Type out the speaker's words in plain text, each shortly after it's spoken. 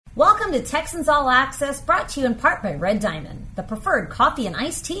Welcome to Texans All Access, brought to you in part by Red Diamond, the preferred coffee and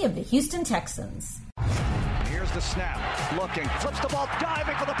iced tea of the Houston Texans. Here's the snap, looking, flips the ball,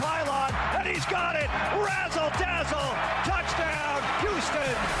 diving for the pylon, and he's got it! Razzle-dazzle! Touchdown,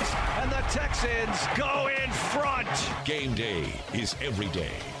 Houston! And the Texans go in front! Game day is every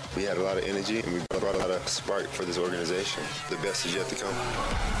day. We had a lot of energy, and we brought a lot of spark for this organization. The best is yet to come.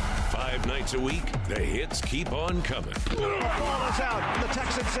 5 nights a week, the hits keep on coming. The ball is out. The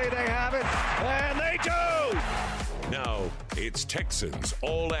Texans say they have it, and they do! Now, it's Texans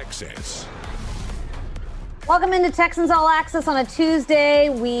All Access. Welcome into Texans All Access on a Tuesday.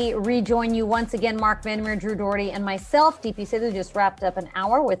 We rejoin you once again, Mark Vandermeer, Drew Doherty, and myself. DP Sidhu just wrapped up an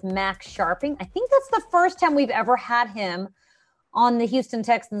hour with Max Sharping. I think that's the first time we've ever had him on the Houston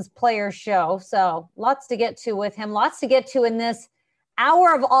Texans Players Show. So lots to get to with him, lots to get to in this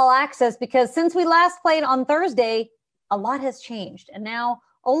hour of All Access, because since we last played on Thursday, a lot has changed. And now,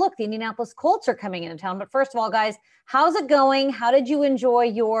 oh, look, the Indianapolis Colts are coming into town. But first of all, guys, how's it going? How did you enjoy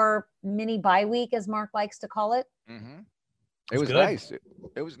your mini bye week, as Mark likes to call it? Mm-hmm. It was nice.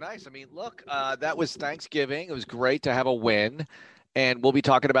 It was nice. I mean, look, that was Thanksgiving. It was great to have a win. And we'll be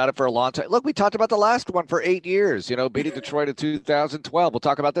talking about it for a long time. Look, we talked about the last one for 8 years, beating Detroit in 2012. We'll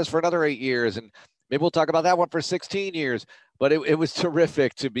talk about this for another 8 years. And maybe we'll talk about that one for 16 years. But it was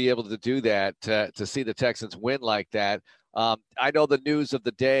terrific to be able to do that, to see the Texans win like that. I know the news of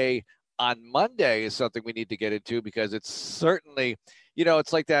the day on Monday is something we need to get into, because it's certainly,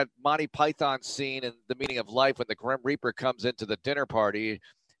 it's like that Monty Python scene in The Meaning of Life when the Grim Reaper comes into the dinner party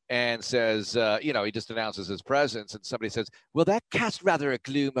and says, he just announces his presence, and somebody says, "Will that cast rather a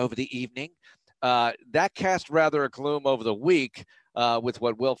gloom over the evening?" That cast rather a gloom over the week with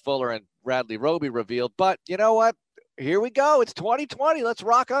what Will Fuller and Bradley Roby revealed. But you know what? Here we go. It's 2020. Let's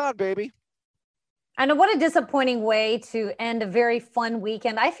rock on, baby. I know, what a disappointing way to end a very fun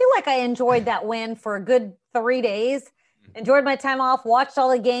weekend. I feel like I enjoyed that win for a good 3 days. Enjoyed my time off, watched all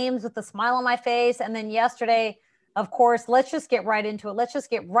the games with a smile on my face. And then yesterday, of course, let's just get right into it. Let's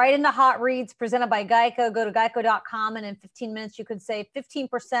just get right into Hot Reads presented by Geico. Go to geico.com, and in 15 minutes, you could save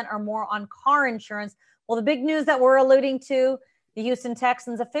 15% or more on car insurance. Well, the big news that we're alluding to, the Houston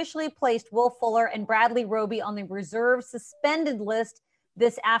Texans officially placed Will Fuller and Bradley Roby on the reserve suspended list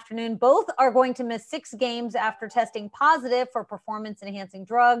this afternoon. Both are going to miss 6 games after testing positive for performance-enhancing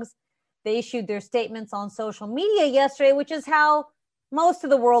drugs. They issued their statements on social media yesterday, which is how most of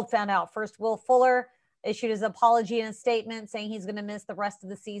the world found out. First, Will Fuller issued his apology in a statement saying he's going to miss the rest of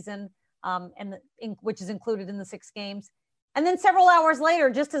the season, which is included in the 6 games. And then several hours later,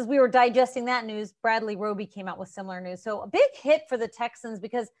 just as we were digesting that news, Bradley Roby came out with similar news. So a big hit for the Texans,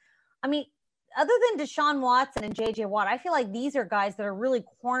 because, I mean, other than Deshaun Watson and J.J. Watt, I feel like these are guys that are really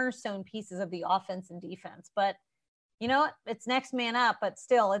cornerstone pieces of the offense and defense. But you know what? It's next man up, but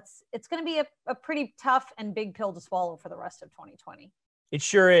still, it's going to be a pretty tough and big pill to swallow for the rest of 2020. It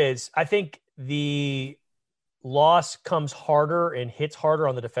sure is. I think the loss comes harder and hits harder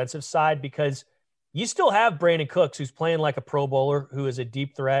on the defensive side, because you still have Brandon Cooks, who's playing like a Pro Bowler, who is a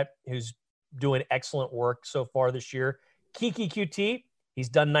deep threat, who's doing excellent work so far this year. Kiki QT, he's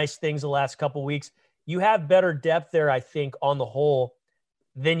done nice things the last couple weeks. You have better depth there, I think, on the whole,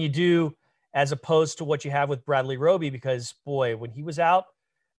 than you do as opposed to what you have with Bradley Roby, because, boy, when he was out,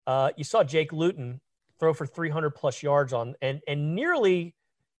 you saw Jake Luton throw for 300-plus yards and nearly,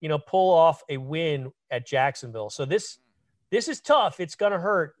 pull off a win at Jacksonville. So this is tough. It's going to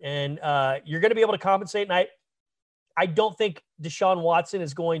hurt, and you're going to be able to compensate. And I don't think Deshaun Watson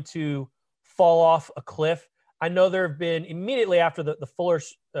is going to fall off a cliff. I know there have been, immediately after the Fuller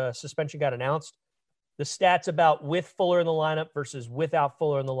suspension got announced, the stats about with Fuller in the lineup versus without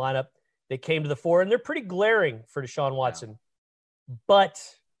Fuller in the lineup, they came to the fore, and they're pretty glaring for Deshaun Watson. Yeah. But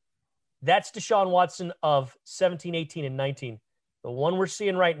that's Deshaun Watson of 17, 18, and 19. The one we're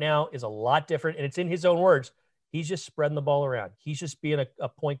seeing right now is a lot different, and it's in his own words. He's just spreading the ball around. He's just being a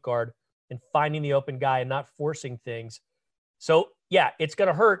point guard and finding the open guy and not forcing things. So, yeah, it's going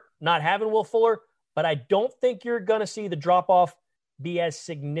to hurt not having Will Fuller, but I don't think you're going to see the drop-off be as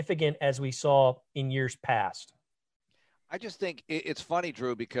significant as we saw in years past. I just think it's funny,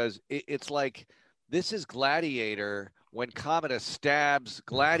 Drew, because it's like this is Gladiator when Commodus stabs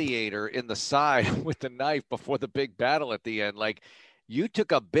Gladiator in the side with the knife before the big battle at the end. Like, you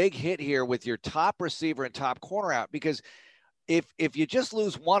took a big hit here with your top receiver and top corner out, because if you just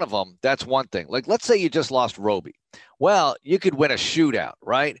lose one of them, that's one thing. Like, let's say you just lost Roby. Well, you could win a shootout,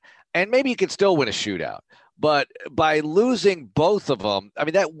 right? And maybe you could still win a shootout. But by losing both of them, I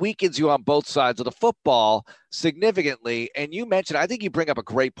mean, that weakens you on both sides of the football significantly. And you mentioned, I think you bring up a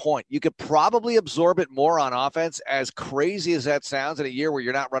great point. You could probably absorb it more on offense, as crazy as that sounds, in a year where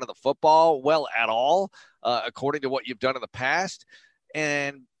you're not running the football well at all, according to what you've done in the past.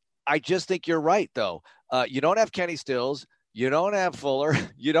 And I just think you're right, though. You don't have Kenny Stills. You don't have Fuller.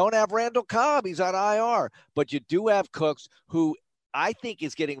 You don't have Randall Cobb. He's on IR. But you do have Cooks, who I think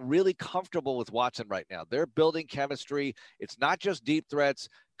is getting really comfortable with Watson right now. They're building chemistry. It's not just deep threats.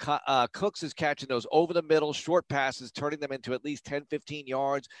 Cooks is catching those over the middle, short passes, turning them into at least 10, 15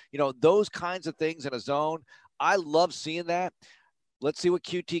 yards. You know, those kinds of things in a zone. I love seeing that. Let's see what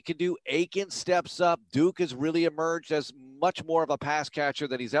QT can do. Aiken steps up. Duke has really emerged as much more of a pass catcher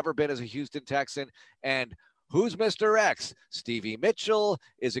than he's ever been as a Houston Texan. And who's Mr. X? Stevie Mitchell?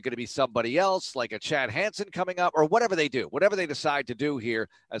 Is it going to be somebody else like a Chad Hansen coming up, or whatever they do, whatever they decide to do here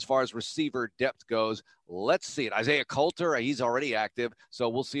as far as receiver depth goes? Let's see it. Isaiah Coulter, he's already active, so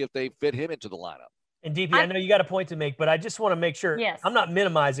we'll see if they fit him into the lineup. And DP, I know you got a point to make, but I just want to make sure I'm not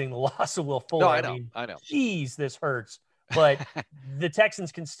minimizing the loss of Will Fuller. No, I know. Geez, this hurts. But the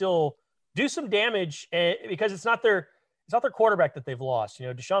Texans can still do some damage because it's not their quarterback that they've lost. You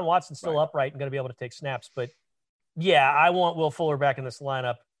know, Deshaun Watson's still upright and going to be able to take snaps. But yeah, I want Will Fuller back in this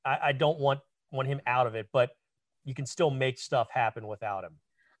lineup. I don't want him out of it, but you can still make stuff happen without him.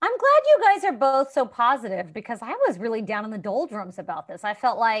 I'm glad you guys are both so positive, because I was really down in the doldrums about this. I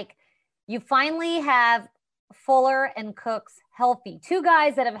felt like you finally have Fuller and Cooks healthy, two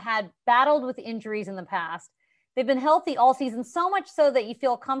guys that have had battled with injuries in the past. They've been healthy all season, so much so that you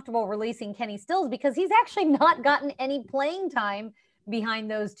feel comfortable releasing Kenny Stills, because he's actually not gotten any playing time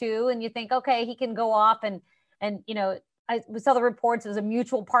behind those two. And you think, okay, he can go off and you know, we saw the reports. It was a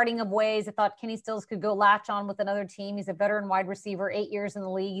mutual parting of ways. I thought Kenny Stills could go latch on with another team. He's a veteran wide receiver, 8 years in the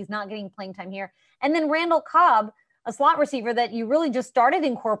league. He's not getting playing time here. And then Randall Cobb, a slot receiver that you really just started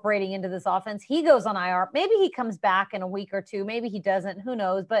incorporating into this offense. He goes on IR. Maybe he comes back in a week or two. Maybe he doesn't. Who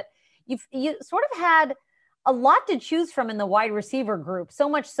knows? But you sort of had a lot to choose from in the wide receiver group, so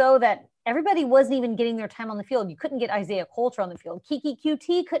much so that everybody wasn't even getting their time on the field. You couldn't get Isaiah Coulter on the field. Kiki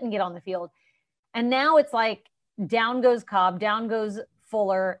QT couldn't get on the field. And now it's like down goes Cobb, down goes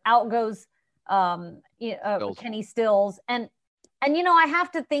Fuller, out goes Kenny Stills. And you know, I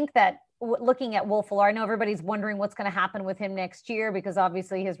have to think that looking at Will Fuller, I know everybody's wondering what's going to happen with him next year, because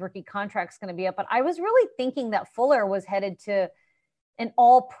obviously his rookie contract's going to be up. But I was really thinking that Fuller was headed to an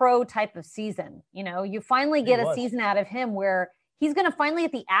all-pro type of season. You know, you finally get a season out of him where he's going to finally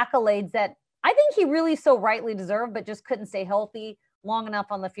get the accolades that I think he really so rightly deserved, but just couldn't stay healthy long enough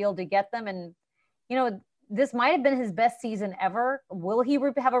on the field to get them. And, you know, this might have been his best season ever. Will he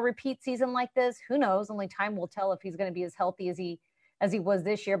have a repeat season like this? Who knows? Only time will tell if he's going to be as healthy as he was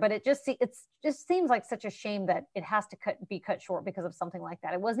this year. But it just seems like such a shame that it has to be cut short because of something like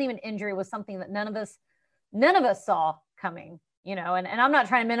that. It wasn't even injury. It was something that none of us saw coming. You know, and I'm not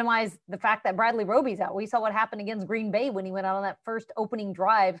trying to minimize the fact that Bradley Roby's out. We saw what happened against Green Bay when he went out on that first opening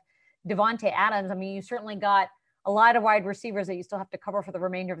drive. Devontae Adams. I mean, you certainly got a lot of wide receivers that you still have to cover for the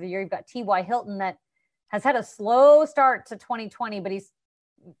remainder of the year. You've got T.Y. Hilton that has had a slow start to 2020, but he's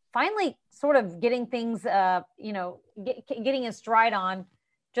finally sort of getting things, getting his stride on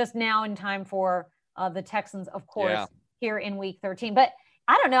just now in time for the Texans, of course, here in Week 13. But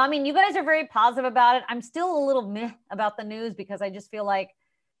I don't know. I mean, you guys are very positive about it. I'm still a little meh about the news because I just feel like,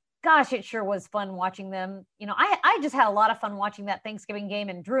 gosh, it sure was fun watching them. You know, I just had a lot of fun watching that Thanksgiving game,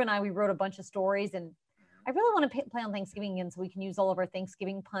 and Drew and I, we wrote a bunch of stories, and I really want to play on Thanksgiving again so we can use all of our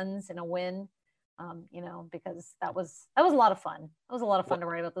Thanksgiving puns in a win, because that was a lot of fun. It was a lot of fun to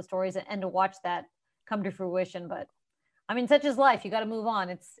write about the stories and to watch that come to fruition. But I mean, such is life. You got to move on.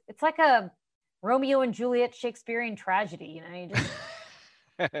 It's like a Romeo and Juliet Shakespearean tragedy. You know, you just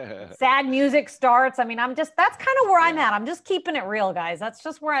sad music starts. I mean, that's kind of where I'm at. I'm just keeping it real, guys. That's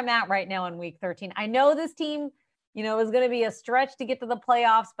just where I'm at right now in Week 13. I know this team, you know, is going to be a stretch to get to the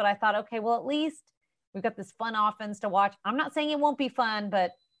playoffs, but I thought, okay, well, at least we've got this fun offense to watch. I'm not saying it won't be fun,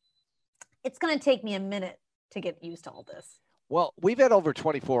 but it's going to take me a minute to get used to all this. Well, we've had over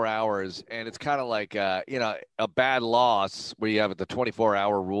 24 hours, and it's kind of like, a bad loss where you have the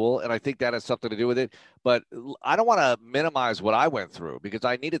 24-hour rule, and I think that has something to do with it. But I don't want to minimize what I went through because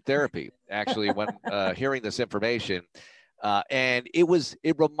I needed therapy, actually, when hearing this information. And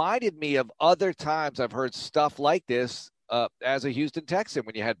it reminded me of other times I've heard stuff like this as a Houston Texan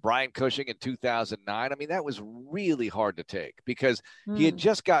when you had Brian Cushing in 2009. I mean, that was really hard to take because he had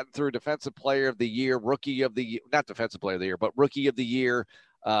just gotten through Defensive Player of the Year, Rookie of the Year, not Defensive Player of the Year, but Rookie of the Year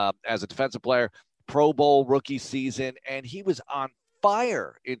as a defensive player, Pro Bowl rookie season, and he was on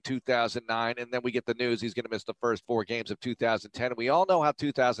fire in 2009, and then we get the news he's going to miss the first 4 games of 2010. And we all know how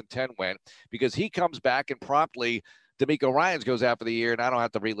 2010 went because he comes back and promptly D'Amico Ryans goes out for the year, and I don't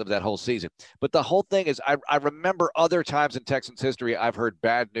have to relive that whole season. But the whole thing is I remember other times in Texans history I've heard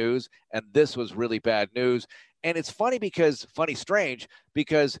bad news, and this was really bad news. And it's strange,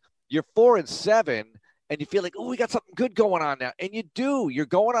 because you're 4-7, and you feel like, oh, we got something good going on now. And you do. You're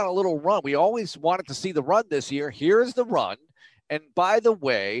going on a little run. We always wanted to see the run this year. Here's the run. And by the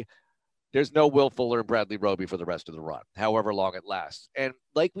way, there's no Will Fuller and Bradley Roby for the rest of the run, however long it lasts. And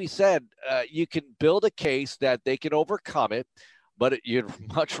like we said, you can build a case that they can overcome it, but you'd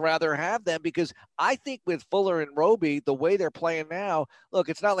much rather have them, because I think with Fuller and Roby, the way they're playing now, look,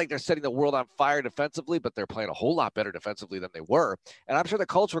 it's not like they're setting the world on fire defensively, but they're playing a whole lot better defensively than they were. And I'm sure the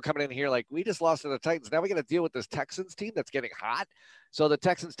Colts were coming in here like, we just lost to the Titans. Now we got to deal with this Texans team that's getting hot. So the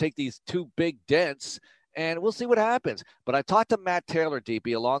Texans take these 2 big dents, and we'll see what happens. But I talked to Matt Taylor,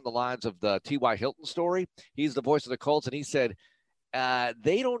 DP, along the lines of the T.Y. Hilton story. He's the voice of the Colts, and he said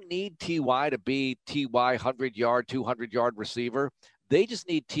they don't need T.Y. to be T.Y. 100-yard, 200-yard receiver. They just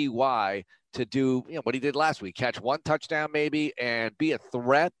need T.Y. to do what he did last week, catch 1 touchdown maybe and be a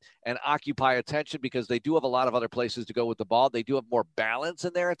threat and occupy attention, because they do have a lot of other places to go with the ball. They do have more balance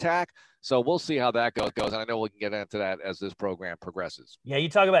in their attack. So we'll see how that goes. And I know we can get into that as this program progresses. Yeah, you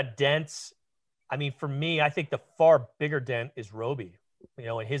talk about dents. I mean, for me, I think the far bigger dent is Roby,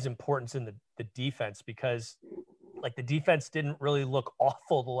 and his importance in the defense, because like the defense didn't really look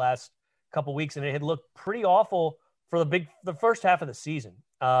awful the last couple weeks, and it had looked pretty awful for the first half of the season.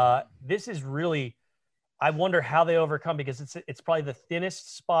 This is really, I wonder how they overcome, because it's probably the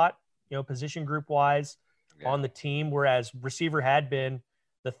thinnest spot, position group wise on the team, whereas receiver had been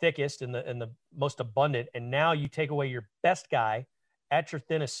the thickest and the most abundant. And now you take away your best guy at your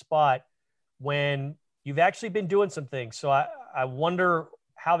thinnest spot when you've actually been doing some things. So I wonder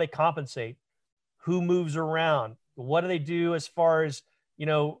how they compensate, who moves around, what do they do as far as,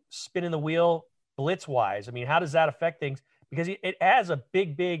 spinning the wheel blitz wise. I mean, how does that affect things? Because it has a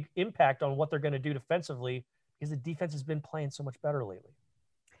big, big impact on what they're going to do defensively, because the defense has been playing so much better lately.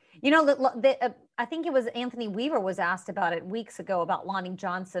 I think it was Anthony Weaver was asked about it weeks ago about Lonnie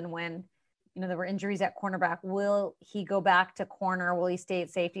Johnson when, there were injuries at cornerback. Will he go back to corner? Will he stay at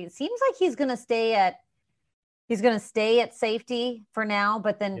safety? It seems like he's going to stay at safety for now,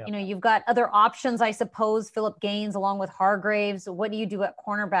 but then, you've got other options, I suppose, Phillip Gaines along with Hargraves. What do you do at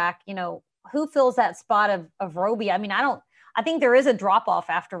cornerback? Who fills that spot of Roby? I mean, I think there is a drop off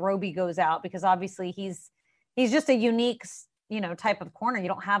after Roby goes out, because obviously he's just a unique, type of corner. You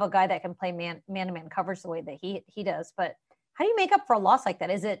don't have a guy that can play man-to-man coverage the way that he does. But how do you make up for a loss like that?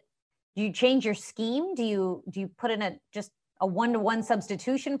 Do you change your scheme? Do you put in just a 1-to-1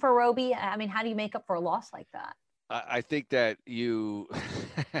 substitution for Roby? I mean, how do you make up for a loss like that? I think that I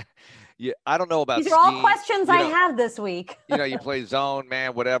don't know about these are all questions I have this week. You play zone,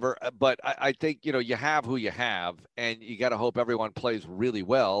 man, whatever. But I think, you have who you have, and you got to hope everyone plays really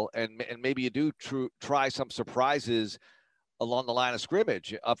well. And maybe you do try some surprises along the line of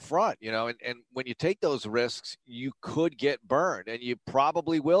scrimmage up front, and when you take those risks, you could get burned, and you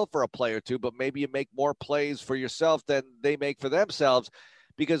probably will for a play or two, but maybe you make more plays for yourself than they make for themselves.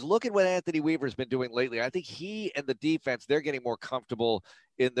 Because look at what Anthony Weaver's been doing lately. I think he and the defense, they're getting more comfortable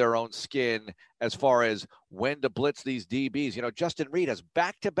in their own skin as far as when to blitz these DBs. Justin Reed has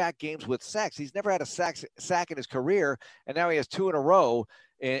back-to-back games with sacks. He's never had a sack in his career, and now he has 2 in a row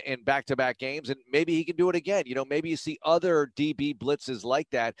in back-to-back games, and maybe he can do it again. Maybe you see other DB blitzes like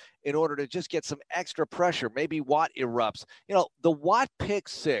that in order to just get some extra pressure. Maybe Watt erupts. The Watt pick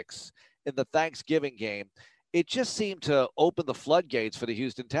 6 in the Thanksgiving game, it just seemed to open the floodgates for the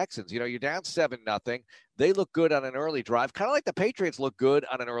Houston Texans. You're down 7-0. They look good on an early drive, kind of like the Patriots look good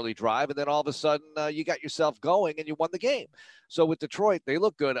on an early drive, and then all of a sudden you got yourself going and you won the game. So with Detroit, they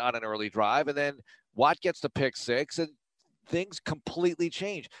look good on an early drive, and then Watt gets the pick 6, and things completely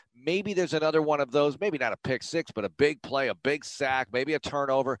change. Maybe there's another one of those, maybe not a pick 6, but a big play, a big sack, maybe a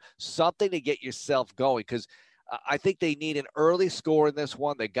turnover, something to get yourself going, because I think they need an early score in this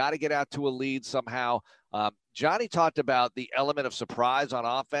one. They got to get out to a lead somehow. Johnny talked about the element of surprise on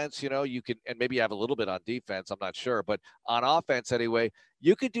offense. You can, and maybe you have a little bit on defense, I'm not sure, but on offense anyway,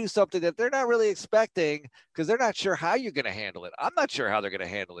 you could do something that they're not really expecting because they're not sure how you're going to handle it. I'm not sure how they're going to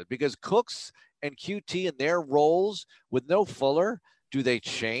handle it because Cooks and QT in their roles with no Fuller, do they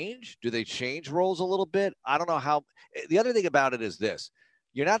change? Do they change roles a little bit? I don't know how. The other thing about it is this.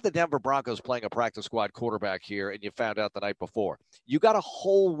 You're not the Denver Broncos playing a practice squad quarterback here, and you found out the night before. You got a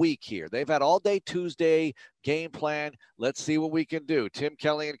whole week here. They've had all day Tuesday game plan. Let's see what we can do. Tim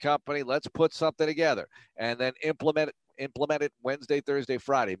Kelly and company, let's put something together and then implement implement it Wednesday, Thursday,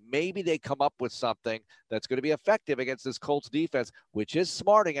 Friday. Maybe they come up with something that's going to be effective against this Colts defense, which is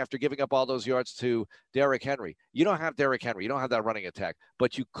smarting after giving up all those yards to Derrick Henry. You don't have Derrick Henry. You don't have that running attack,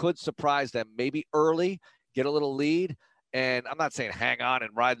 but you could surprise them maybe early, get a little lead. And I'm not saying hang on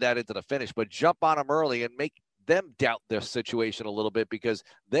and ride that into the finish, but jump on them early and make them doubt their situation a little bit because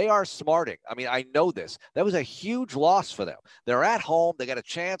they are smarting. I mean, I know this. That was a huge loss for them. They're at home. They got a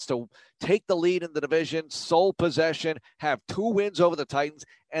chance to take the lead in the division, sole possession, have 2 wins over the Titans,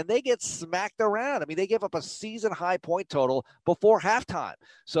 and they get smacked around. I mean, they gave up a season-high point total before halftime.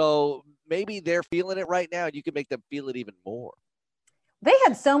 So maybe they're feeling it right now, and you can make them feel it even more. They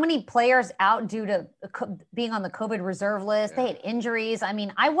had so many players out due to being on the COVID reserve list. They had injuries. I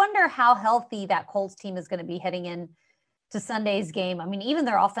mean, I wonder how healthy that Colts team is going to be heading in to Sunday's game. I mean, even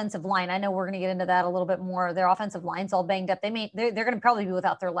their offensive line, I know we're going to get into that a little bit more. Their offensive line's all banged up. They're going to probably be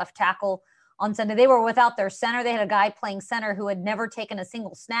without their left tackle on Sunday. They were without their center. They had a guy playing center who had never taken a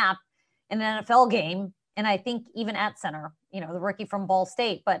single snap in an NFL game. And I think even at center, the rookie from Ball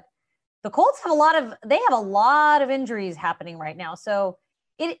State, but the Colts have a lot of injuries happening right now. So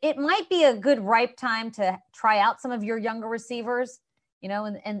it might be a good ripe time to try out some of your younger receivers,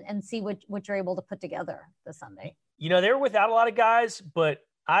 and see what you're able to put together this Sunday. They're without a lot of guys, but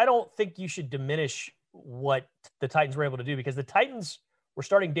I don't think you should diminish what the Titans were able to do because the Titans were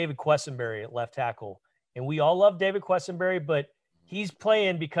starting David Quessenberry at left tackle. And we all love David Quessenberry, but he's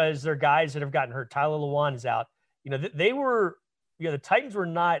playing because they're guys that have gotten hurt. Tyler Lewan is out. The Titans were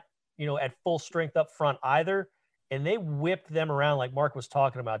not, at full strength up front either. And they whipped them around like Mark was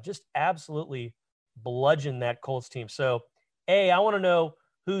talking about, just absolutely bludgeoned that Colts team. So, I want to know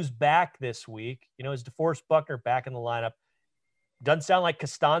who's back this week. Is DeForest Buckner back in the lineup? Doesn't sound like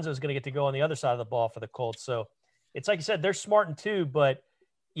Costanzo is going to get to go on the other side of the ball for the Colts. So it's like you said, they're smarting too, but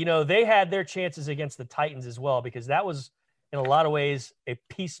they had their chances against the Titans as well, because that was in a lot of ways a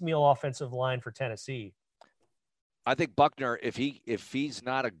piecemeal offensive line for Tennessee. I think Buckner, if he's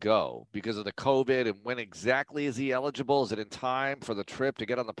not a go because of the COVID and when exactly is he eligible? Is it in time for the trip to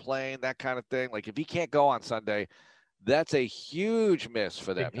get on the plane? That kind of thing. Like if he can't go on Sunday, that's a huge miss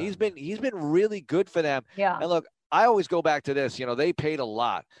for them. He's been really good for them. Yeah. And look, I always go back to this. They paid a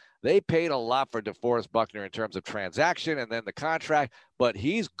lot. They paid a lot for DeForest Buckner in terms of transaction and then the contract, but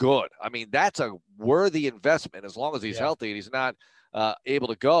he's good. I mean, that's a worthy investment as long as he's healthy and he's not able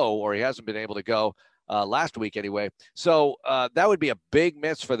to go, or he hasn't been able to go. Last week anyway. So that would be a big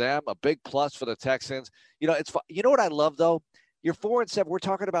miss for them, a big plus for the Texans. It's what I love though? You're 4-7. We're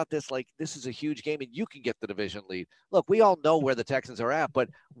talking about this like this is a huge game and you can get the division lead. Look, we all know where the Texans are at, but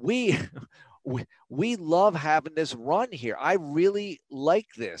we love having this run here. I really like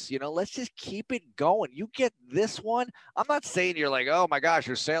this. Let's just keep it going. You get this one. I'm not saying you're like, oh my gosh,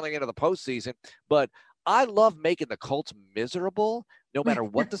 you're sailing into the postseason, but I love making the Colts miserable no matter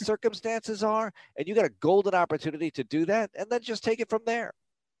what the circumstances are. And you got a golden opportunity to do that and then just take it from there.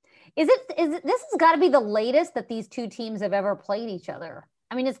 Is it this has got to be the latest that these two teams have ever played each other?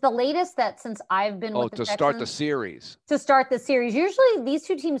 I mean, it's the latest that since I've been with the Texans. Start the series. To start the series. Usually these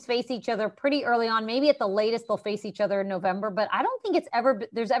two teams face each other pretty early on. Maybe at the latest they'll face each other in November, but I don't think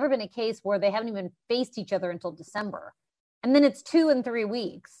there's ever been a case where they haven't even faced each other until December. And then it's 2 and 3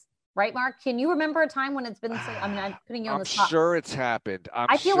 weeks. Right, Mark? Can you remember a time when it's been so? I mean, I'm putting you on the spot. I'm sure it's happened.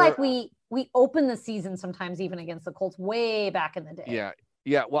 I feel like we open the season sometimes even against the Colts way back in the day.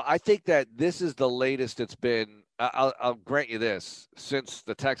 Yeah. Well, I think that this is the latest it's been. I'll grant you this, since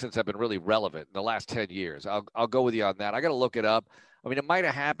the Texans have been really relevant in the last 10 years. I'll go with you on that. I got to look it up. I mean, it might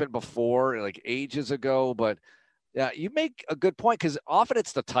have happened before, like ages ago, but you make a good point because often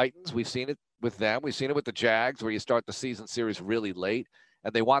it's the Titans. We've seen it with them. We've seen it with the Jags where you start the season series really late.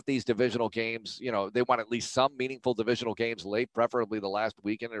 And they want these divisional games, they want at least some meaningful divisional games late, preferably the last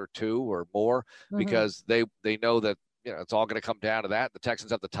weekend or two or more, because they know that, it's all going to come down to that. The Texans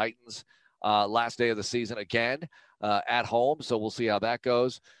have the Titans last day of the season again at home. So we'll see how that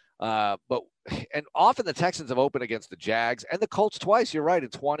goes. And often the Texans have opened against the Jags and the Colts twice. You're right. In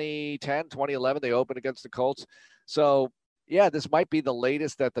 2010, 2011, they opened against the Colts. So yeah, this might be the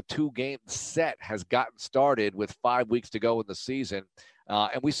latest that the 2-game set has gotten started with 5 weeks to go in the season.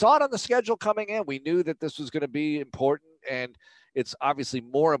 And we saw it on the schedule coming in. We knew that this was going to be important, and it's obviously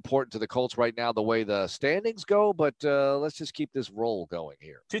more important to the Colts right now the way the standings go, but let's just keep this roll going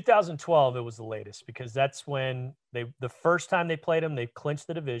here. 2012, it was the latest because that's when the first time they played them, they clinched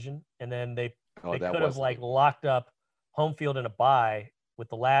the division, and then they could have locked up home field in a bye with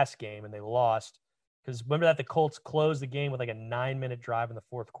the last game, and they lost. Because remember that the Colts closed the game with like a 9-minute drive in the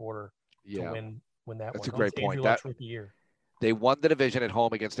fourth quarter to win that. That's one. a great point. Andrew Luck's rookie year. They won the division at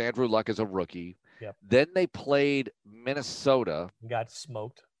home against Andrew Luck as a rookie. Yep. Then they played Minnesota. Got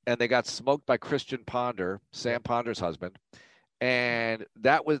smoked. And they got smoked by Christian Ponder, Sam Ponder's husband. And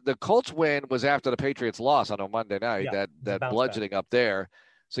that was the Colts win was after the Patriots loss on a Monday night, that bludgeoning up there.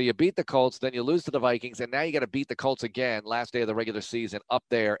 So you beat the Colts, then you lose to the Vikings, and now you got to beat the Colts again last day of the regular season up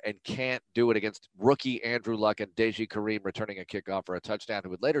there and can't do it against rookie Andrew Luck and Deji Kareem returning a kickoff for a touchdown who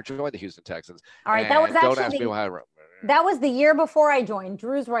would later join the Houston Texans. All right, that was don't ask actually me why. That was the year before I joined.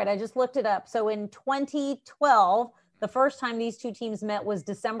 Drew's right. I just looked it up. So in 2012, the first time these two teams met was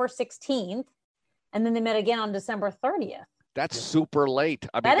December 16th, and then they met again on December 30th. That's super late.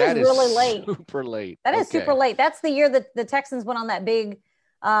 I mean, that is really late. Super late. That is super late. That's the year that the Texans went on that big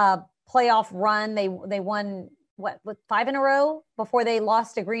playoff run. They won what 5 in a row before they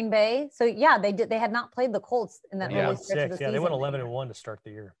lost to Green Bay. So yeah, they did. They had not played the Colts in that early stretch of the season. They went 11-1 to start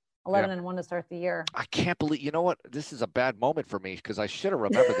the year. 11-1 to start the year. I can't believe. You know what? This is a bad moment for me because I should have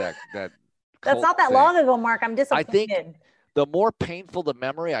remembered that. That's not that long ago, Mark. I'm disappointed. I think the more painful the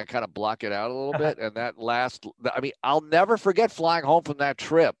memory, I kind of block it out a little bit. And that I'll never forget flying home from that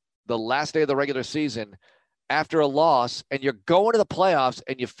trip, the last day of the regular season, after a loss, and you're going to the playoffs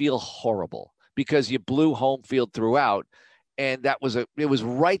and you feel horrible because you blew home field throughout. And it was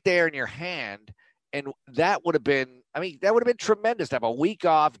right there in your hand. And that would have been tremendous to have a week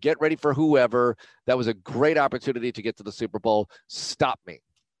off, get ready for whoever. That was a great opportunity to get to the Super Bowl. Stop me.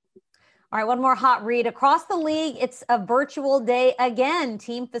 All right, one more hot read. Across the league, it's a virtual day again.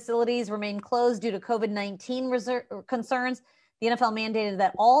 Team facilities remain closed due to COVID-19 concerns. The NFL mandated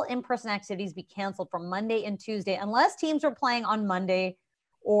that all in-person activities be canceled from Monday and Tuesday unless teams were playing on Monday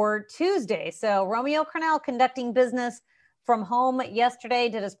or Tuesday. So Romeo Crennel conducting business from home yesterday,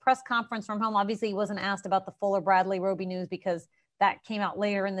 did his press conference from home. Obviously, he wasn't asked about the Fuller Bradley Roby news because that came out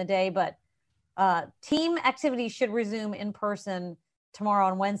later in the day. But team activities should resume in person tomorrow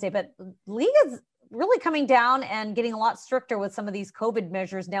on Wednesday. But league is really coming down and getting a lot stricter with some of these COVID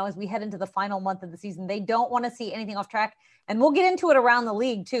measures now as we head into the final month of the season. They don't want to see anything off track. And we'll get into it around the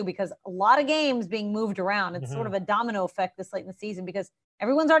league too, because a lot of games being moved around. It's sort of a domino effect this late in the season because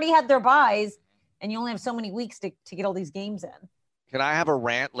everyone's already had their buys and you only have so many weeks to get all these games in. Can I have a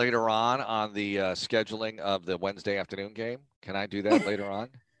rant later on the scheduling of the Wednesday afternoon game? Can I do that later on?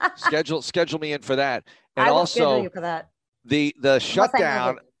 Schedule me in for that. And I will also schedule you for that. The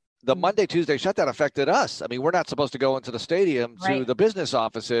shutdown, the Monday, Tuesday shutdown affected us. I mean, we're not supposed to go into the stadium to the business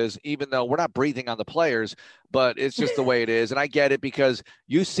offices, even though we're not breathing on the players, but it's just the way it is. And I get it because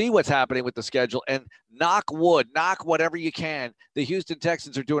you see what's happening with the schedule and knock wood, knock whatever you can. The Houston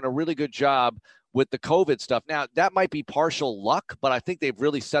Texans are doing a really good job with the COVID stuff. Now, that might be partial luck, but I think they've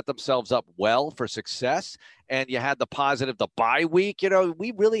really set themselves up well for success. And you had the positive, the bye week. You know,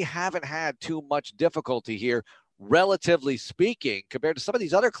 we really haven't had too much difficulty here, relatively speaking, compared to some of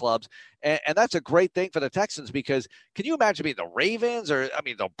these other clubs. And that's a great thing for the Texans because can you imagine being the Ravens or,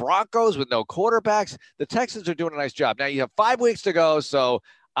 the Broncos with no quarterbacks? The Texans are doing a nice job. Now, you have 5 weeks to go, so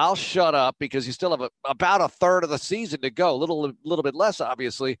I'll shut up because you still have about a third of the season to go, a little bit less,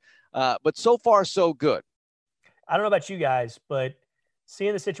 obviously. But so far, so good. I don't know about you guys, but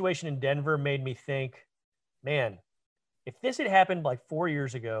seeing the situation in Denver made me think, man, if this had happened like 4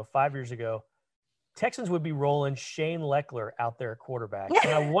 years ago, 5 years ago, Texans would be rolling Shane Lechler out there at quarterback.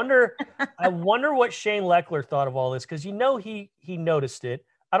 And I wonder what Shane Lechler thought of all this because he noticed it.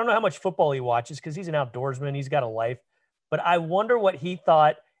 I don't know how much football he watches because he's an outdoorsman. He's got a life. But I wonder what he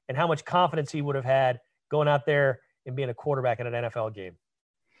thought and how much confidence he would have had going out there and being a quarterback in an NFL game.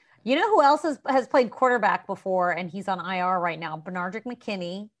 You know who else has played quarterback before, and he's on IR right now? Bernardrick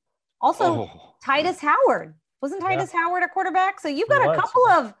McKinney. Also, Titus Howard. Wasn't Titus Howard a quarterback? So you've got a couple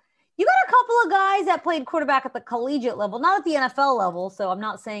of guys that played quarterback at the collegiate level, not at the NFL level. So I'm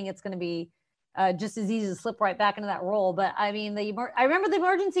not saying it's going to be just as easy to slip right back into that role. But I mean, I remember the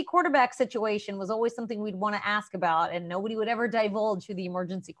emergency quarterback situation was always something we'd want to ask about, and nobody would ever divulge who the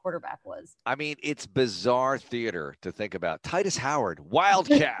emergency quarterback was. I mean, it's bizarre theater to think about. Titus Howard,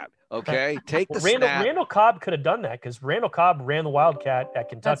 Wildcat. Okay, take the snap. Randall Cobb could have done that because Randall Cobb ran the Wildcat at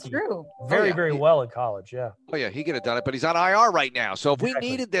Kentucky. That's true. Very well in college, yeah. Oh, yeah, he could have done it, but he's on IR right now. So if we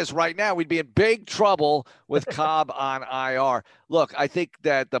needed this right now, we'd be in big trouble with Cobb on IR. Look, I think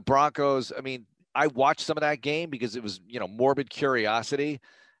that the Broncos, I watched some of that game because it was, morbid curiosity.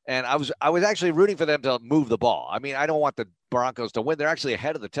 And I was actually rooting for them to move the ball. I mean, I don't want the Broncos to win. They're actually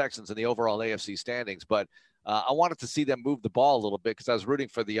ahead of the Texans in the overall AFC standings, but I wanted to see them move the ball a little bit because I was rooting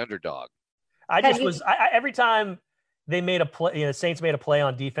for the underdog. Every time they made a play, the Saints made a play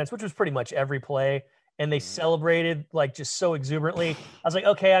on defense, which was pretty much every play, and they celebrated like just so exuberantly. I was like,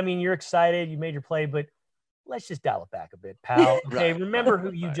 okay, you're excited, you made your play, but let's just dial it back a bit, pal. Okay, Right. remember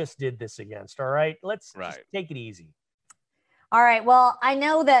who you just did this against, all right? Let's just Right. take it easy. All right. Well, I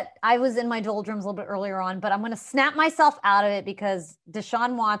know that I was in my doldrums a little bit earlier on, but I'm going to snap myself out of it because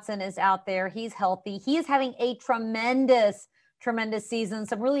Deshaun Watson is out there. He's healthy. He is having a tremendous season.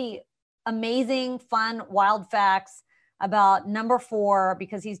 Some really amazing, fun, wild facts about number 4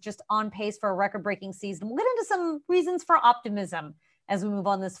 because he's just on pace for a record-breaking season. We'll get into some reasons for optimism as we move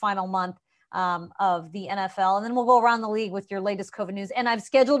on this final month of the NFL. And then we'll go around the league with your latest COVID news. And I've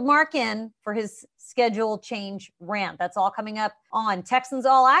scheduled Mark in for his schedule change rant. That's all coming up on Texans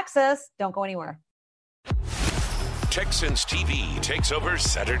All Access. Don't go anywhere. Texans TV takes over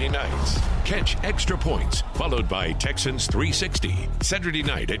Saturday nights. Catch Extra Points, followed by Texans 360, Saturday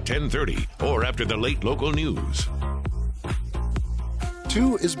night at 10:30 or after the late local news.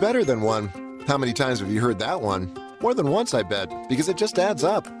 2 is better than 1. How many times have you heard that one? More than once, I bet, because it just adds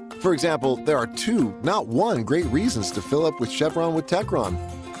up. For example, there are 2, not 1, great reasons to fill up with Chevron with Techron.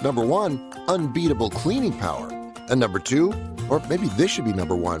 Number 1, unbeatable cleaning power. And number 2, or maybe this should be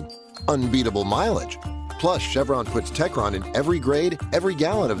number 1, unbeatable mileage. Plus, Chevron puts Techron in every grade, every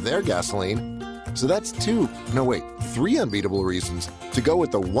gallon of their gasoline. So that's 3 unbeatable reasons to go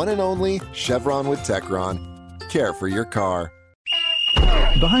with the one and only Chevron with Techron. Care for your car.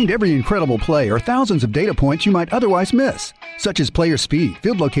 Behind every incredible play are thousands of data points you might otherwise miss, such as player speed,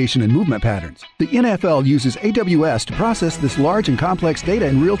 field location, and movement patterns. The NFL uses AWS to process this large and complex data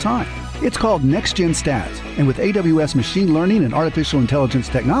in real time. It's called Next Gen Stats, and with AWS machine learning and artificial intelligence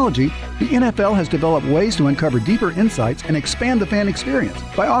technology, the NFL has developed ways to uncover deeper insights and expand the fan experience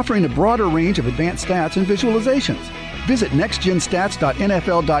by offering a broader range of advanced stats and visualizations. Visit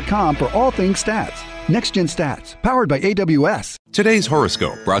nextgenstats.nfl.com for all things stats. Next Gen Stats, powered by AWS. Today's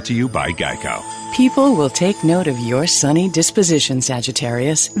horoscope brought to you by Geico. People will take note of your sunny disposition,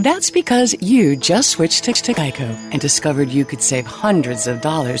 Sagittarius. That's because you just switched to Geico and discovered you could save hundreds of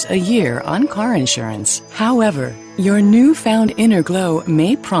dollars a year on car insurance. However, your newfound inner glow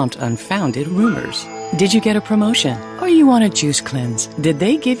may prompt unfounded rumors. Did you get a promotion? Or you want a juice cleanse? Did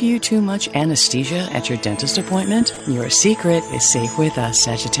they give you too much anesthesia at your dentist appointment? Your secret is safe with us,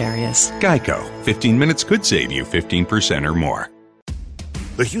 Sagittarius. Geico. 15 minutes could save you 15% or more.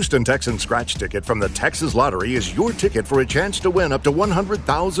 The Houston Texans scratch ticket from the Texas Lottery is your ticket for a chance to win up to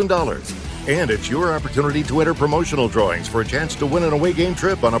 $100,000. And it's your opportunity to enter promotional drawings for a chance to win an away game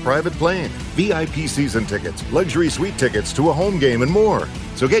trip on a private plane, VIP season tickets, luxury suite tickets to a home game, and more.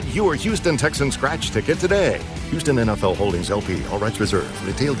 So get your Houston Texans scratch ticket today. Houston NFL Holdings, LP. All rights reserved. For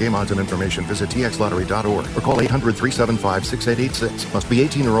detailed game odds and information, visit txlottery.org or call 800-375-6886. Must be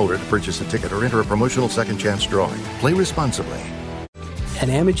 18 or older to purchase a ticket or enter a promotional second chance drawing. Play responsibly. At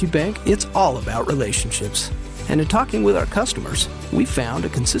Amegy Bank, it's all about relationships. And in talking with our customers, we found a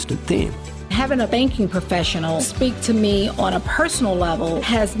consistent theme. Having a banking professional speak to me on a personal level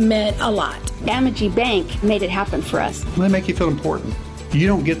has meant a lot. Amegy Bank made it happen for us. They make you feel important. You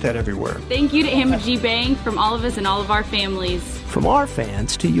don't get that everywhere. Thank you to Amegy Bank from all of us and all of our families. From our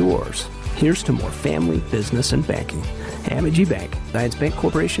fans to yours, here's to more family, business, and banking. Amegy Bank, Zions Bank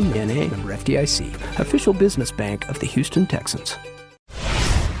Corporation, N.A., member FDIC, official business bank of the Houston Texans.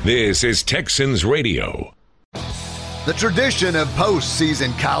 This is Texans Radio. The tradition of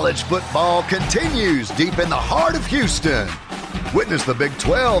postseason college football continues deep in the heart of Houston. Witness the Big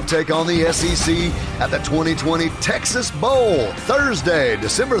 12 take on the SEC at the 2020 Texas Bowl, Thursday,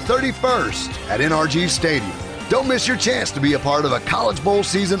 December 31st at NRG Stadium. Don't miss your chance to be a part of a college bowl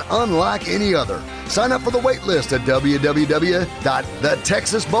season unlike any other. Sign up for the wait list at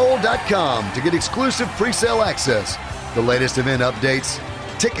www.thetexasbowl.com to get exclusive pre-sale access, the latest event updates,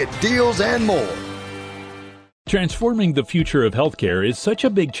 ticket deals, and more. Transforming the future of healthcare is such a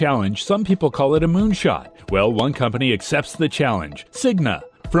big challenge, some people call it a moonshot. Well, one company accepts the challenge, Cigna.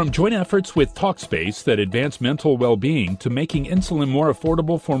 From joint efforts with Talkspace that advance mental well-being to making insulin more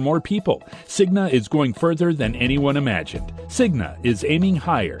affordable for more people, Cigna is going further than anyone imagined. Cigna is aiming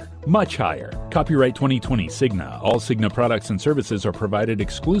higher, much higher. Copyright 2020 Cigna. All Cigna products and services are provided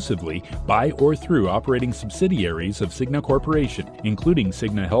exclusively by or through operating subsidiaries of Cigna Corporation, including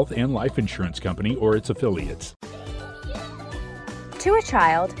Cigna Health and Life Insurance Company or its affiliates. To a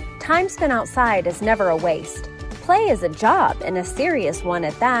child, time spent outside is never a waste. Play is a job, and a serious one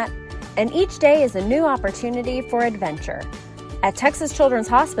at that, and each day is a new opportunity for adventure. At Texas Children's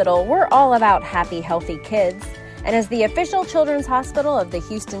Hospital, we're all about happy, healthy kids, and as the official children's hospital of the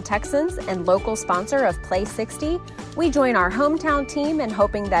Houston Texans and local sponsor of Play 60, we join our hometown team in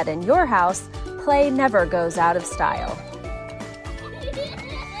hoping that in your house, play never goes out of style.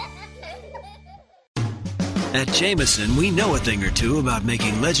 At Jameson, we know a thing or two about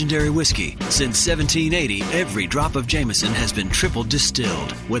making legendary whiskey. Since 1780, every drop of Jameson has been triple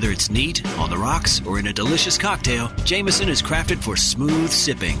distilled. Whether it's neat, on the rocks, or in a delicious cocktail, Jameson is crafted for smooth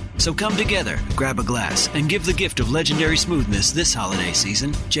sipping. So come together, grab a glass, and give the gift of legendary smoothness this holiday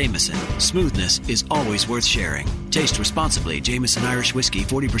season. Jameson. Smoothness is always worth sharing. Taste responsibly. Jameson Irish Whiskey,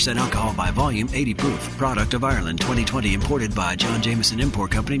 40% alcohol by volume, 80 proof. Product of Ireland, 2020, imported by John Jameson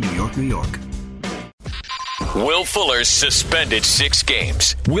Import Company, New York, New York. Will Fuller suspended 6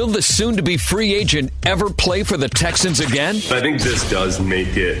 games. Will the soon-to-be free agent ever play for the Texans again? I think this does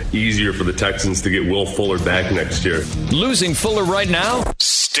make it easier for the Texans to get Will Fuller back next year. Losing Fuller right now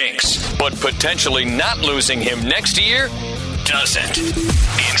stinks, but potentially not losing him next year doesn't.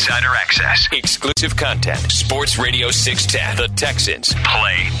 Insider access. Exclusive content. Sports Radio 610. The Texans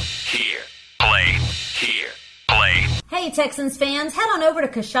play here. Play here. Play. Hey Texans fans, head on over to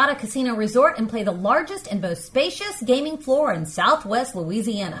Coshada Casino Resort and play the largest and most spacious gaming floor in Southwest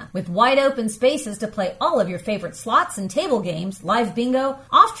Louisiana. With wide open spaces to play all of your favorite slots and table games, live bingo,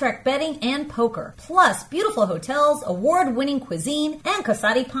 off-track betting, and poker. Plus, beautiful hotels, award-winning cuisine, and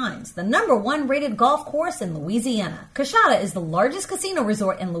Cosati Pines, the #1 rated golf course in Louisiana. Coshada is the largest casino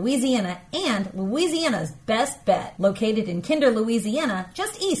resort in Louisiana and Louisiana's best bet. Located in Kinder, Louisiana,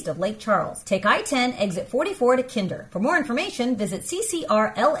 just east of Lake Charles. Take I-10, exit 44 to Kinder. For more information, visit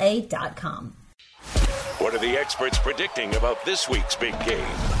ccrla.com. What are the experts predicting about this week's big game?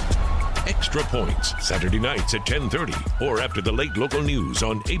 Extra Points, Saturday nights at 10:30 or after the late local news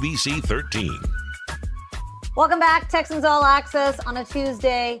on ABC 13. Welcome back, Texans All Access on a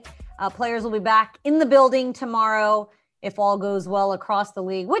Tuesday. Players will be back in the building tomorrow if all goes well across the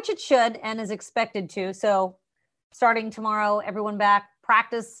league, which it should and is expected to. So starting tomorrow, everyone back.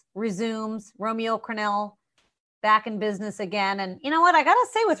 Practice resumes. Romeo Crennel back in business again. And you know what? I got to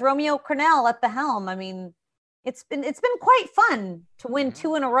say, with Romeo Crennel at the helm, I mean, it's been quite fun to win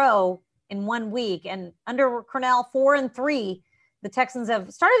 2 in a row in 1 week. And under Crennel, 4-3, the Texans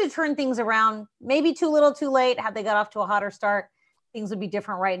have started to turn things around. Maybe too little, too late. Had they got off to a hotter start, things would be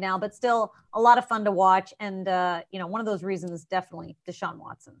different right now. But still, a lot of fun to watch. And, one of those reasons, definitely Deshaun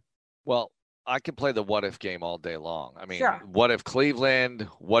Watson. Well, I can play the what-if game all day long. I mean, sure. What if Cleveland?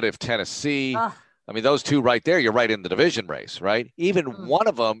 What if Tennessee? I mean, those two right there, you're right in the division race, right? Even one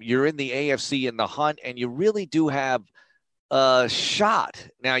of them, you're in the AFC in the hunt, and you really do have a shot.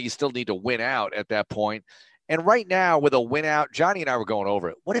 Now, you still need to win out at that point. And right now, with a win out, Johnny and I were going over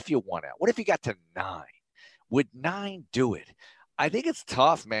it. What if you won out? What if you got to 9? Would 9 do it? I think it's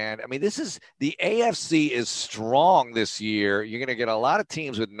tough, man. I mean, the AFC is strong this year. You're going to get a lot of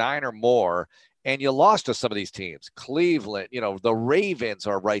teams with 9 or more. And you lost to some of these teams. Cleveland, the Ravens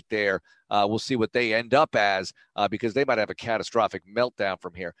are right there. We'll see what they end up as because they might have a catastrophic meltdown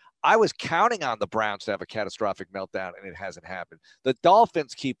from here. I was counting on the Browns to have a catastrophic meltdown, and it hasn't happened. The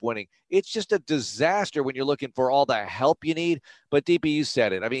Dolphins keep winning. It's just a disaster when you're looking for all the help you need. But, DP, you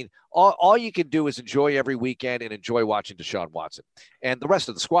said it. I mean, all you can do is enjoy every weekend and enjoy watching Deshaun Watson. And the rest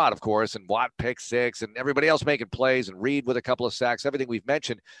of the squad, of course, and Watt pick 6, and everybody else making plays, and Reed with a couple of sacks, everything we've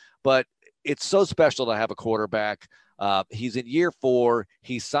mentioned. But it's so special to have a quarterback. He's in year 4.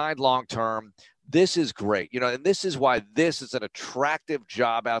 He signed long-term. This is great. And this is why this is an attractive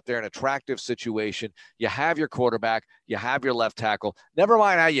job out there, an attractive situation. You have your quarterback. You have your left tackle. Never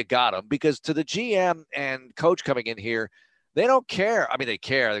mind how you got him, because to the GM and coach coming in here, they don't care. I mean, they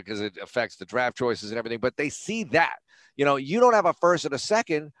care because it affects the draft choices and everything, but they see that. You don't have a first and a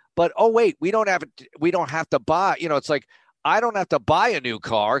second, but, oh, wait, we don't have to buy. It's like, I don't have to buy a new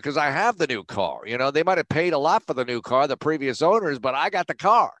car because I have the new car. They might have paid a lot for the new car, the previous owners, but I got the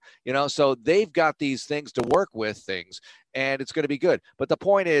car, so they've got these things to work with and it's going to be good. But the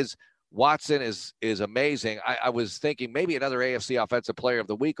point is, Watson is amazing. I was thinking maybe another AFC Offensive Player of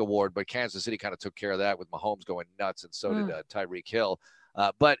the Week award, but Kansas City kind of took care of that with Mahomes going nuts, and so did Tyreek Hill.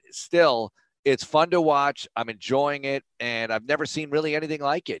 But still, it's fun to watch. I'm enjoying it, and I've never seen really anything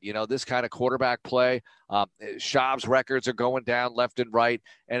like it. This kind of quarterback play. Schaub's records are going down left and right,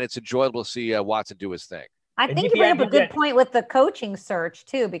 and it's enjoyable to see Watson do his thing. I think you bring up a good point with the coaching search,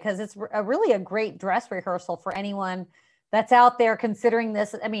 too, because it's really a great dress rehearsal for anyone that's out there considering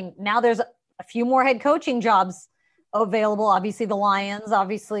this. I mean, now there's a few more head coaching jobs available. Obviously, the Lions,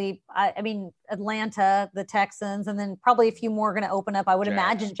 Atlanta, the Texans, and then probably a few more are going to open up. I would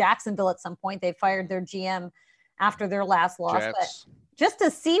imagine Jacksonville at some point. They fired their GM after their last loss. But just to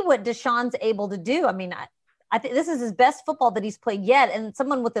see what Deshaun's able to do, I mean, I think this is his best football that he's played yet. And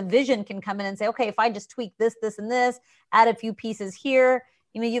someone with a vision can come in and say, okay, if I just tweak this, this, and this, add a few pieces here,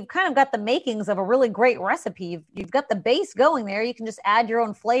 you've kind of got the makings of a really great recipe. You've got the base going there. You can just add your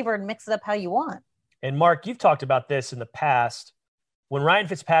own flavor and mix it up how you want. And Mark, you've talked about this in the past. When Ryan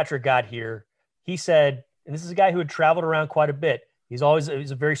Fitzpatrick got here, he said, and this is a guy who had traveled around quite a bit. He's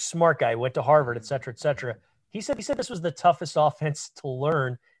a very smart guy, went to Harvard, et cetera, et cetera. He said this was the toughest offense to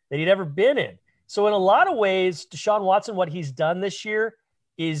learn that he'd ever been in. So in a lot of ways, Deshaun Watson, what he's done this year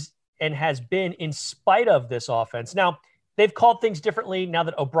is and has been in spite of this offense. Now, they've called things differently now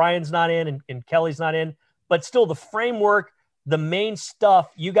that O'Brien's not in and Kelly's not in, but still the framework, the main stuff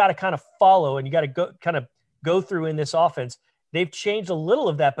you got to kind of follow and you got to go through in this offense. They've changed a little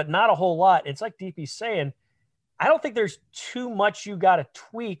of that, but not a whole lot. It's like DP's saying, I don't think there's too much you got to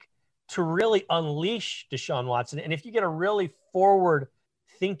tweak to really unleash Deshaun Watson. And if you get a really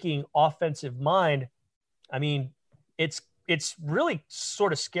forward-thinking offensive mind, I mean, it's really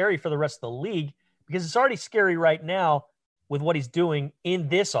sort of scary for the rest of the league because it's already scary right now with what he's doing in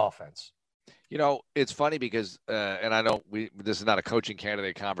this offense. You know, it's funny because, and I know this is not a coaching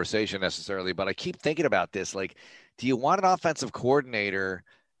candidate conversation necessarily, but I keep thinking about this. Like, do you want an offensive coordinator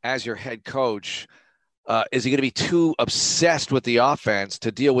as your head coach? Is he going to be too obsessed with the offense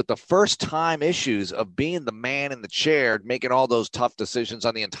to deal with the first-time issues of being the man in the chair, making all those tough decisions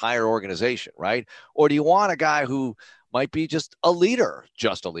on the entire organization, right? Or do you want a guy who might be just a leader,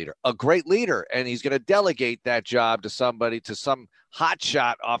 a great leader, and he's going to delegate that job to somebody, to some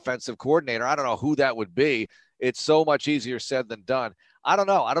hotshot offensive coordinator? I don't know who that would be. It's so much easier said than done. I don't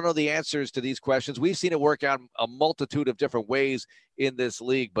know. I don't know the answers to these questions. We've seen it work out a multitude of different ways in this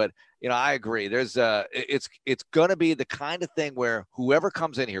league, but I agree. There's it's going to be the kind of thing where whoever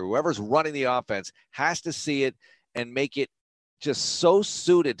comes in here, whoever's running the offense, has to see it and make it just so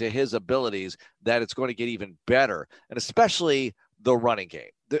suited to his abilities that it's going to get even better, and especially the running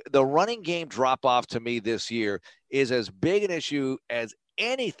game. The running game drop off to me this year is as big an issue as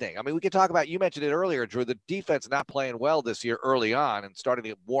anything. I mean, we could talk about, you mentioned it earlier, Drew, the defense not playing well this year early on and starting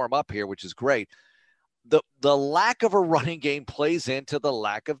to warm up here, which is great. The lack of a running game plays into the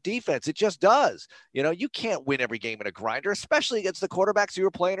lack of defense. It just does. You can't win every game in a grinder, especially against the quarterbacks you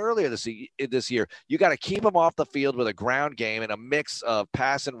were playing earlier this year. You got to keep them off the field with a ground game and a mix of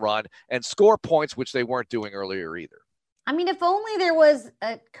pass and run and score points, which they weren't doing earlier either. I mean, if only there was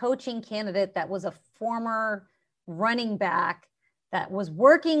a coaching candidate that was a former running back that was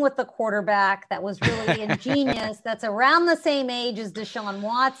working with the quarterback, that was really ingenious, that's around the same age as Deshaun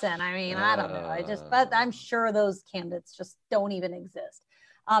Watson. I mean, I don't know. But I'm sure those candidates just don't even exist.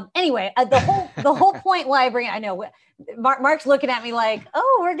 Anyway, the whole point why I bring it, I know Mark's looking at me like,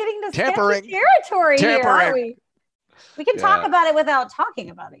 oh, we're getting to sketchy territory here, aren't we? We can talk about it without talking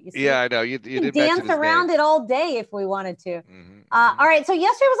about it. You see? Yeah, I know. You did dance around it all day if we wanted to. Mm-hmm. All right. So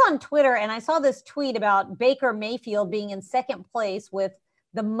yesterday I was on Twitter and I saw this tweet about Baker Mayfield being in second place with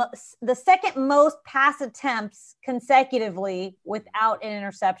the second most pass attempts consecutively without an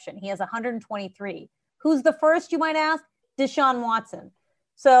interception. He has 123. Who's the first, you might ask? Deshaun Watson.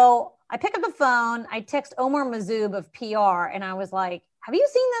 So I pick up the phone. I text Omar Mazoub of PR and I was like, have you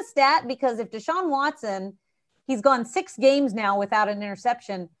seen this stat? Because if Deshaun Watson, he's gone 6 games now without an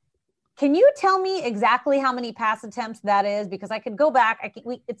interception. Can you tell me exactly how many pass attempts that is? Because I could go back.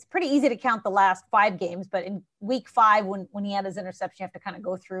 It's pretty easy to count the last 5 games, but in week 5, when he had his interception, you have to kind of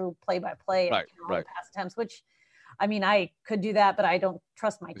go through play by play and count pass attempts, which, I mean, I could do that, but I don't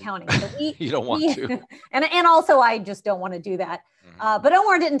trust my counting. So you don't want to. And also, I just don't want to do that. Mm-hmm. But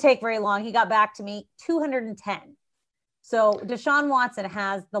Omar didn't take very long. He got back to me, 210. So Deshaun Watson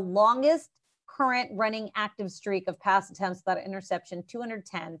has the longest current running active streak of pass attempts without an interception,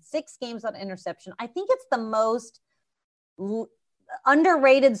 210, 6 games without an interception. I think it's the most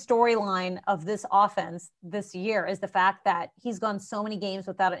underrated storyline of this offense this year is the fact that he's gone so many games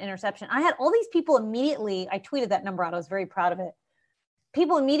without an interception. I had all these people immediately, I tweeted that number out. I was very proud of it.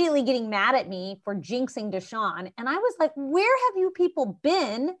 People immediately getting mad at me for jinxing Deshaun. And I was like, where have you people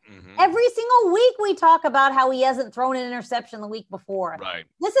been? Mm-hmm. Every single week we talk about how he hasn't thrown an interception the week before. Right.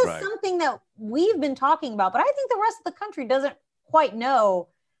 This is something that we've been talking about, but I think the rest of the country doesn't quite know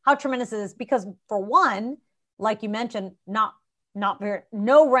how tremendous it is because, for one, like you mentioned,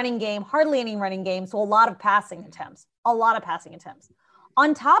 no running game, hardly any running game. So a lot of passing attempts.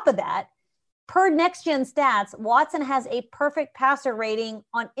 On top of that, per Next Gen Stats, Watson has a perfect passer rating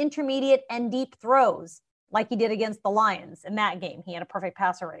on intermediate and deep throws, like he did against the Lions in that game. He had a perfect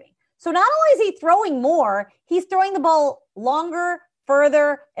passer rating. So not only is he throwing more, he's throwing the ball longer,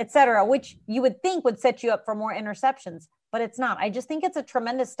 further, etc., which you would think would set you up for more interceptions, but it's not. I just think it's a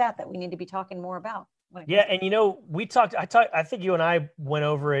tremendous stat that we need to be talking more about. Yeah, and I think you and I went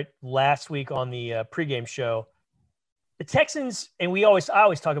over it last week on the pregame show. The Texans, and I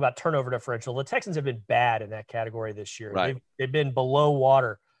always talk about turnover differential. The Texans have been bad in that category this year. Right. They've been below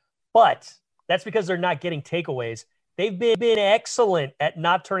water, but that's because they're not getting takeaways. They've been excellent at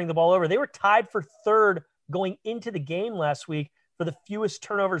not turning the ball over. They were tied for third going into the game last week for the fewest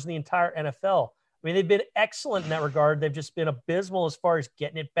turnovers in the entire NFL. I mean, they've been excellent in that regard. They've just been abysmal as far as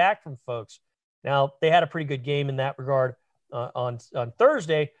getting it back from folks. Now, they had a pretty good game in that regard on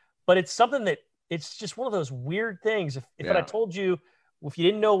Thursday, but it's something that it's just one of those weird things. If I told you, if you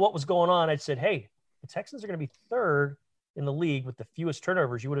didn't know what was going on, I'd said, hey, the Texans are going to be third in the league with the fewest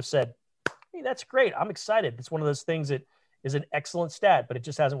turnovers. You would have said, hey, that's great. I'm excited. It's one of those things that is an excellent stat, but it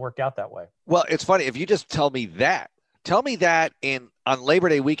just hasn't worked out that way. Well, it's funny. If you just tell me that on Labor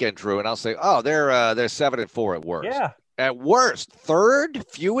Day weekend, Drew, and I'll say, oh, they're 7-4 at worst. Yeah. At worst, third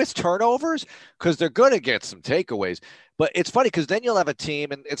fewest turnovers, because they're going to get some takeaways. But it's funny because then you'll have a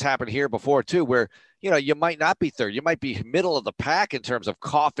team, and it's happened here before too, where you might not be third. You might be middle of the pack in terms of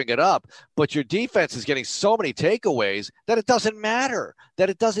coughing it up, but your defense is getting so many takeaways that it doesn't matter, that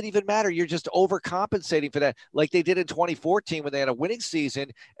it doesn't even matter. You're just overcompensating for that, like they did in 2014 when they had a winning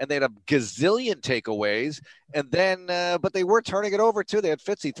season and they had a gazillion takeaways. And then, but they were turning it over too. They had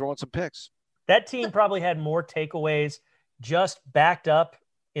Fitzy throwing some picks. That team probably had more takeaways just backed up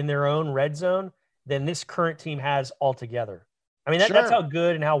in their own red zone than this current team has altogether. I mean, that's how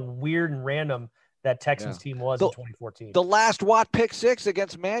good and how weird and random that Texans team was in 2014. The last Watt pick six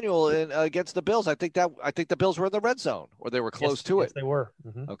against Manuel and against the Bills. I think the Bills were in the red zone, or they were close to it. Yes, they were.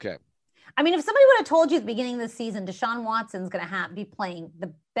 Mm-hmm. Okay. I mean, if somebody would have told you at the beginning of the season, Deshaun Watson's going to be playing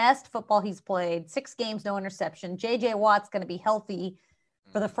the best football he's played, 6 games, no interception. J.J. Watt's going to be healthy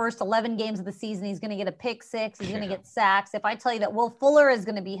for the first 11 games of the season. He's going to get a pick 6. He's going to get sacks. If I tell you that Will Fuller is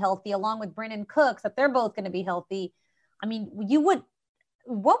going to be healthy along with Brandon Cooks, that they're both going to be healthy, I mean,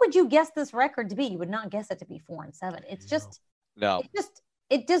 what would you guess this record to be? You would not guess it to be 4-7. It's just, no,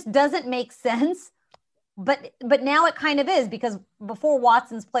 it just doesn't make sense. But now it kind of is, because before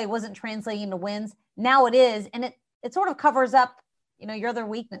Watson's play wasn't translating into wins. Now it is. And it sort of covers up, your other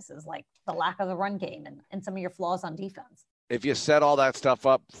weaknesses, like the lack of the run game and some of your flaws on defense. If you set all that stuff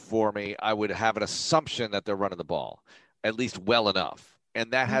up for me, I would have an assumption that they're running the ball at least well enough. And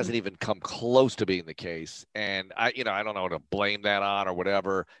that hasn't even come close to being the case. And I don't know to blame that on or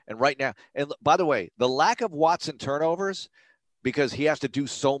whatever. And right now, and by the way, the lack of Watson turnovers, because he has to do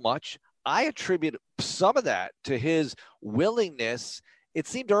so much, I attribute some of that to his willingness. It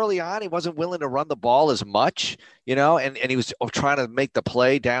seemed early on he wasn't willing to run the ball as much, and he was trying to make the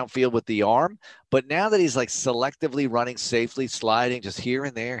play downfield with the arm. But now that he's like selectively running safely, sliding just here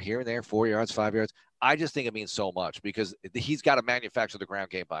and there, 4 yards, 5 yards, I just think it means so much because he's got to manufacture the ground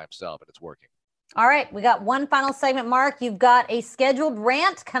game by himself, and it's working. All right, we got one final segment, Mark. You've got a scheduled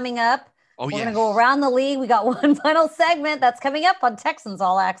rant coming up. Oh, We're going to go around the league. We got one final segment that's coming up on Texans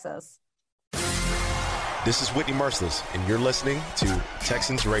All Access. This is Whitney Merciless, and you're listening to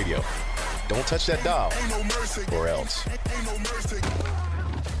Texans Radio. Don't touch that dial, or else.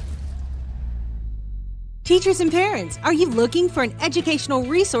 Teachers and parents, are you looking for an educational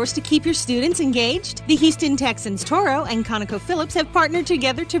resource to keep your students engaged? The Houston Texans Toro and ConocoPhillips have partnered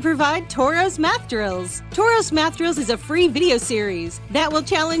together to provide Toro's Math Drills. Toro's Math Drills is a free video series that will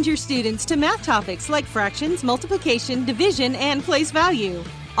challenge your students to math topics like fractions, multiplication, division, and place value,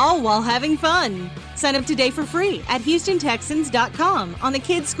 all while having fun. Sign up today for free at HoustonTexans.com on the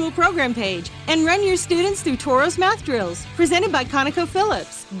Kids School Program page and run your students through Toro's Math Drills, presented by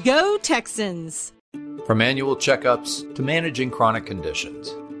ConocoPhillips. Go Texans! From annual checkups to managing chronic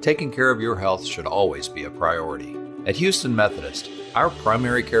conditions, taking care of your health should always be a priority. At Houston Methodist, our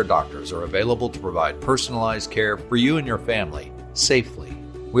primary care doctors are available to provide personalized care for you and your family safely.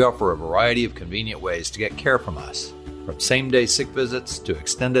 We offer a variety of convenient ways to get care from us, from same-day sick visits to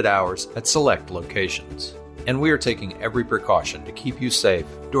extended hours at select locations. And we are taking every precaution to keep you safe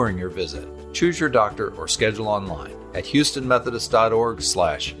during your visit. Choose your doctor or schedule online at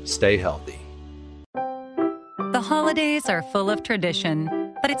houstonmethodist.org/stayhealthy. The holidays are full of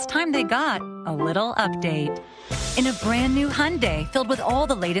tradition, but it's time they got a little update. In a brand new Hyundai filled with all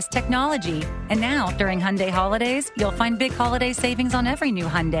the latest technology. And now, during Hyundai Holidays, you'll find big holiday savings on every new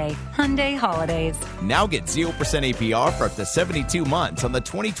Hyundai. Hyundai Holidays. Now get 0% APR for up to 72 months on the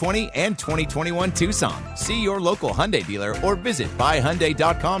 2020 and 2021 Tucson. See your local Hyundai dealer or visit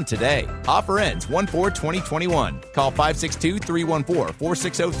buyhyundai.com today. Offer ends 1/4/2021. Call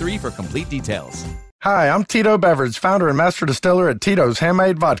 562-314-4603 for complete details. Hi, I'm Tito Beverage, founder and master distiller at Tito's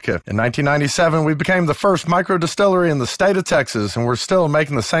Handmade Vodka. In 1997, we became the first micro distillery in the state of Texas, and we're still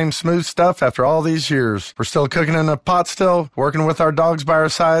making the same smooth stuff after all these years. We're still cooking in a pot still, working with our dogs by our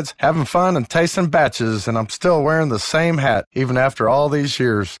sides, having fun and tasting batches, and I'm still wearing the same hat, even after all these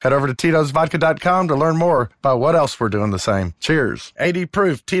years. Head over to Tito'sVodka.com to learn more about what else we're doing the same. Cheers. 80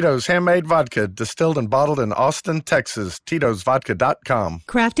 proof Tito's Handmade Vodka, distilled and bottled in Austin, Texas. Tito'sVodka.com.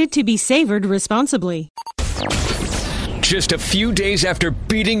 Crafted to be savored responsibly. Just a few days after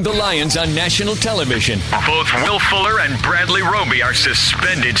beating the Lions on national television, both Will Fuller and Bradley Roby are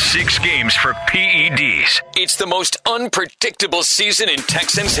suspended 6 games for PEDs. It's the most unpredictable season in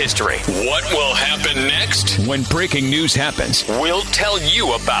Texans history. What will happen next? When breaking news happens, we'll tell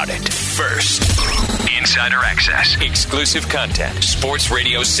you about it first. Insider access, exclusive content, Sports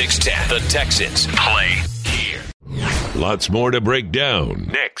Radio 610. The Texans play here. Lots more to break down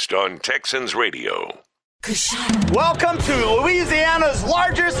next on Texans Radio. Welcome to Louisiana's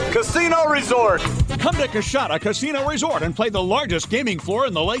largest casino resort. Come to Coshada Casino Resort and play the largest gaming floor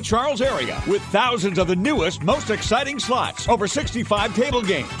in the Lake Charles area with thousands of the newest, most exciting slots, over 65 table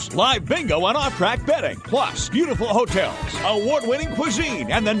games, live bingo and off-track betting, plus beautiful hotels, award-winning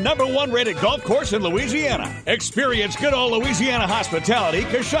cuisine, and the #1 rated golf course in Louisiana. Experience good old Louisiana hospitality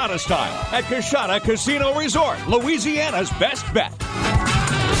Coshada style at Coshada Casino Resort, Louisiana's best bet.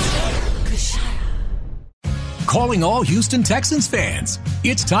 Calling all Houston Texans fans.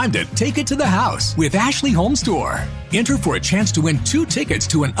 It's time to take it to the house with Ashley Home Store. Enter for a chance to win 2 tickets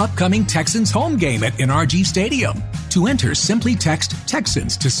to an upcoming Texans home game at NRG Stadium. To enter, simply text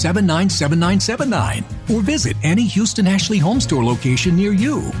Texans to 797979 or visit any Houston Ashley Home Store location near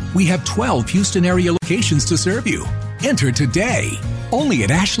you. We have 12 Houston area locations to serve you. Enter today, only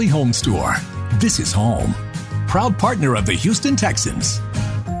at Ashley Home Store. This is home. Proud partner of the Houston Texans.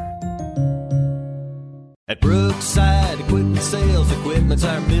 At Brookside Equipment Sales, equipment's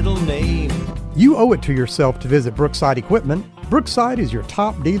our middle name. You owe it to yourself to visit Brookside Equipment. Brookside is your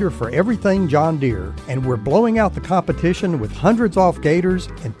top dealer for everything John Deere, and we're blowing out the competition with hundreds off gators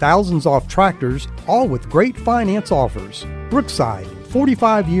and thousands off tractors, all with great finance offers. Brookside,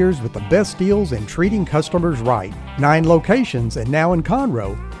 45 years with the best deals and treating customers right. 9 locations and now in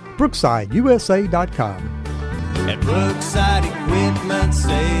Conroe. BrooksideUSA.com. At Brookside Equipment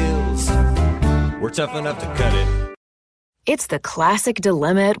Sales, we're tough enough to cut it. It's the classic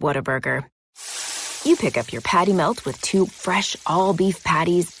dilemma at Whataburger. You pick up your patty melt with 2 fresh all-beef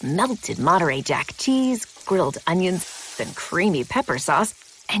patties, melted Monterey Jack cheese, grilled onions, and creamy pepper sauce,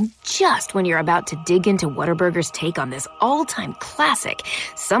 and just when you're about to dig into Whataburger's take on this all-time classic,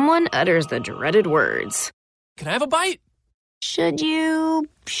 someone utters the dreaded words. Can I have a bite? Should you?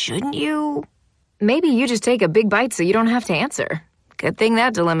 Shouldn't you? Maybe you just take a big bite so you don't have to answer. Good thing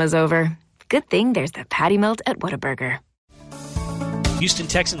that dilemma's over. Good thing there's the patty melt at Whataburger. Houston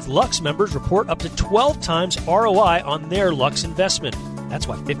Texans Lux members report up to 12 times ROI on their Lux investment. That's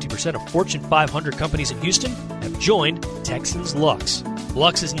why 50% of Fortune 500 companies in Houston have joined Texans Lux.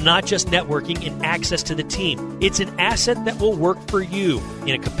 Lux is not just networking and access to the team. It's an asset that will work for you.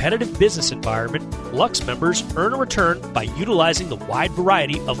 In a competitive business environment, Lux members earn a return by utilizing the wide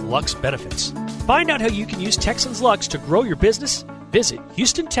variety of Lux benefits. Find out how you can use Texans Lux to grow your business. Visit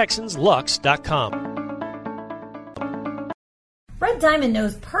HoustonTexansLux.com. Red Diamond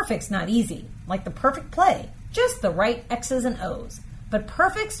knows perfect's not easy, like the perfect play, just the right X's and O's. But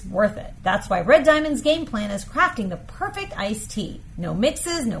perfect's worth it. That's why Red Diamond's game plan is crafting the perfect iced tea. No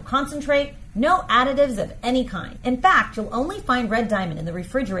mixes, no concentrate, no additives of any kind. In fact, you'll only find Red Diamond in the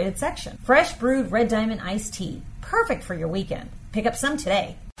refrigerated section. Fresh brewed Red Diamond iced tea, perfect for your weekend. Pick up some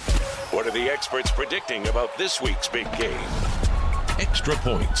today. What are the experts predicting about this week's big game? Extra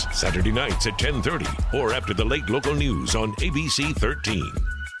Points, Saturday nights at 10:30 or after the late local news on ABC 13.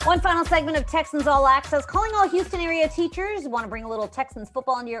 One final segment of Texans All Access. Calling all Houston area teachers who want to bring a little Texans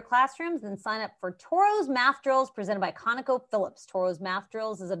football into your classrooms, then sign up for Toro's Math Drills presented by ConocoPhillips. Toro's Math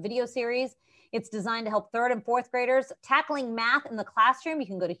Drills is a video series. It's designed to help 3rd and 4th graders tackling math in the classroom. You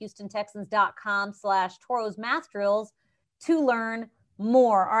can go to HoustonTexans.com/Toro's Math Drills to learn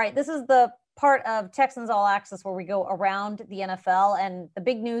more. All right, this is the part of Texans All Access where we go around the NFL, and the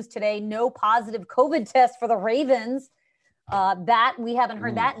big news today, no positive COVID test for the Ravens. That we haven't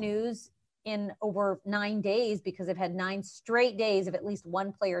heard that news in over 9 days because they've had 9 straight days of at least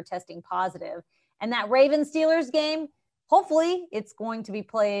one player testing positive. And that Ravens-Steelers game, hopefully it's going to be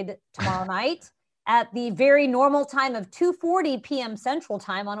played tomorrow night at the very normal time of 2:40 p.m. Central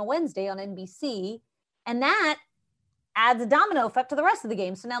Time on a Wednesday on NBC. And that adds a domino effect to the rest of the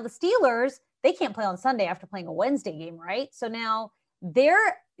game. So now the Steelers, they can't play on Sunday after playing a Wednesday game, right? So now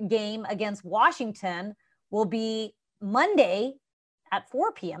they're game against Washington will be Monday at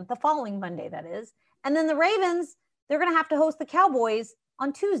 4 p.m., the following Monday, that is. And then the Ravens, they're going to have to host the Cowboys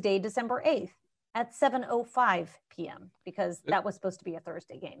on Tuesday, December 8th at 7:05 p.m. because that was supposed to be a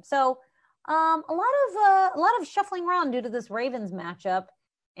Thursday game. So a lot of shuffling around due to this Ravens matchup,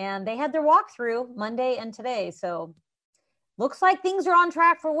 and they had their walkthrough Monday and today. So looks like things are on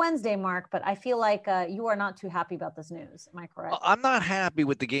track for Wednesday, Mark, but I feel like you are not too happy about this news. Am I correct? I'm not happy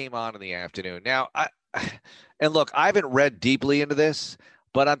with the game on in the afternoon. Now, and look, I haven't read deeply into this,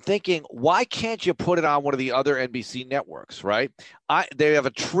 but I'm thinking, why can't you put it on one of the other NBC networks, right? They have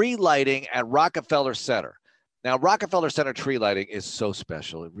a tree lighting at Rockefeller Center. Now, Rockefeller Center tree lighting is so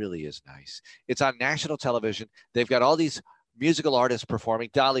special. It really is nice. It's on national television. They've got all these musical artists performing.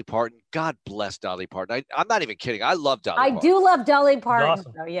 Dolly Parton. God bless Dolly Parton. I'm not even kidding. I love Dolly Parton. I do love Dolly Parton.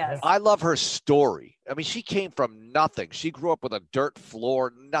 Awesome. So yes. I love her story. I mean, she came from nothing. She grew up with a dirt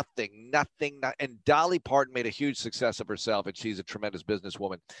floor, nothing. And Dolly Parton made a huge success of herself, and she's a tremendous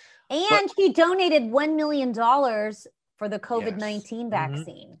businesswoman. And she donated $1 million for the COVID-19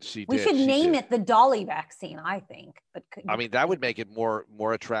 vaccine. We should name it the Dolly vaccine, I think. But I mean, that would make it more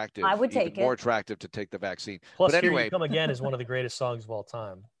attractive. I would take it. More attractive to take the vaccine. Plus, but Here anyway, You Come Again is one of the greatest songs of all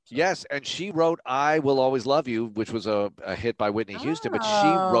time. So. Yes, and she wrote "I Will Always Love You," which was a hit by Whitney Houston, but she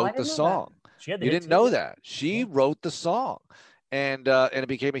wrote the song. She had the you hit didn't too. know that. She wrote the song, and it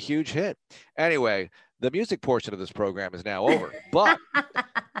became a huge hit. Anyway, the music portion of this program is now over. But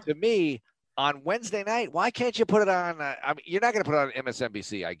to me, on Wednesday night, why can't you put it on? I mean, you're not going to put it on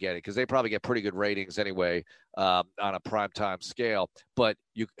MSNBC. I get it, because they probably get pretty good ratings anyway on a primetime scale. But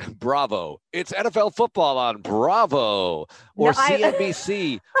Bravo, it's NFL football on Bravo or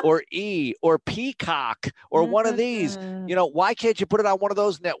CNBC or E or Peacock or one of these. You know, why can't you put it on one of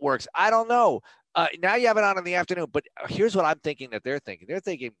those networks? I don't know. Now you have it on in the afternoon, but here's what I'm thinking that they're thinking. They're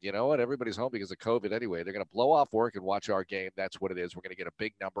thinking, you know what? Everybody's home because of COVID anyway. They're going to blow off work and watch our game. That's what it is. We're going to get a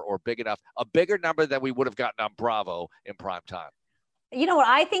big number, or big enough, a bigger number than we would have gotten on Bravo in prime time. You know what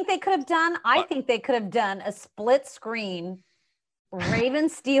I think they could have done? I think they could have done a split screen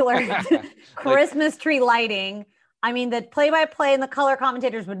Ravens Steelers Christmas tree lighting. I mean, the play-by-play and the color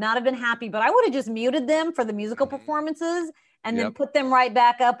commentators would not have been happy, but I would have just muted them for the musical performances and then put them right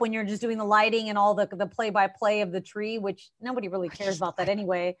back up when you're just doing the lighting and all the play-by-play of the tree, which nobody really cares about that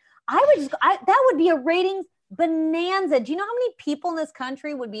anyway. That would be a ratings bonanza. Do you know how many people in this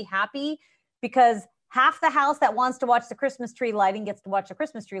country would be happy because half the house that wants to watch the Christmas tree lighting gets to watch the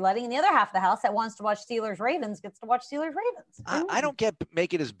Christmas tree lighting, and the other half of the house that wants to watch Steelers Ravens gets to watch Steelers Ravens? I don't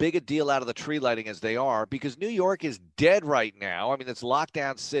make it as big a deal out of the tree lighting as they are, because New York is dead right now. I mean, it's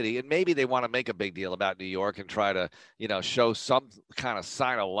lockdown city, and maybe they want to make a big deal about New York and try to, show some kind of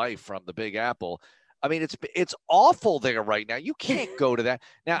sign of life from the Big Apple. I mean, it's awful there right now. You can't go to that.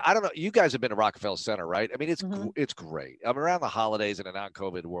 Now, I don't know. You guys have been to Rockefeller Center, right? I mean, it's great. I mean, around the holidays in a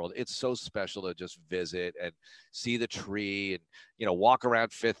non-COVID world, it's so special to just visit and see the tree and, walk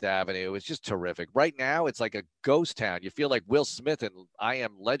around Fifth Avenue. It's just terrific. Right now, it's like a ghost town. You feel like Will Smith in I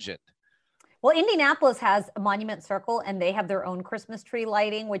Am Legend. Well, Indianapolis has a Monument Circle, and they have their own Christmas tree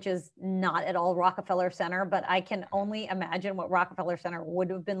lighting, which is not at all Rockefeller Center, but I can only imagine what Rockefeller Center would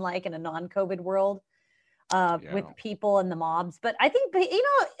have been like in a non-COVID world. With people and the mobs. But I think, I think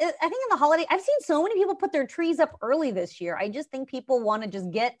in the holiday, I've seen so many people put their trees up early this year. I just think people want to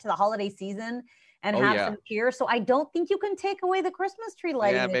just get to the holiday season and have some cheer. So I don't think you can take away the Christmas tree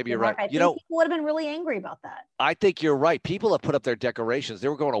lighting. Yeah, maybe you're right. I think people would have been really angry about that. I think you're right. People have put up their decorations. They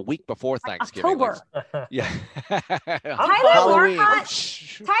were going a week before Thanksgiving. October. Yeah. Tyler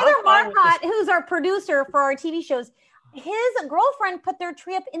Marcotte, who's our producer for our TV shows, his girlfriend put their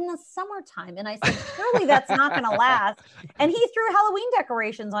tree up in the summertime. And I said, surely that's not going to last. And he threw Halloween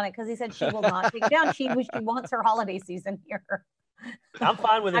decorations on it because he said she will not take it down. She wants her holiday season here. I'm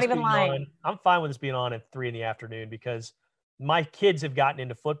fine with this being on. I'm fine with this being on at 3 p.m. because my kids have gotten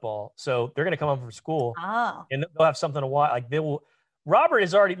into football. So they're going to come home from school and they'll have something to watch. Like Robert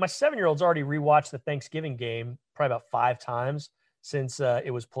is already, my 7-year-old's already rewatched the Thanksgiving game probably about 5 times since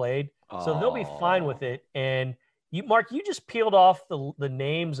it was played. So they'll be fine with it. And Mark, you just peeled off the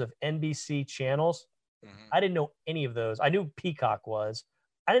names of NBC channels. I didn't know any of those. I knew Peacock was.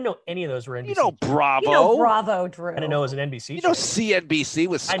 I didn't know any of those were NBC. You know Bravo. You know Bravo, Drew. I didn't know it was an NBC. You know CNBC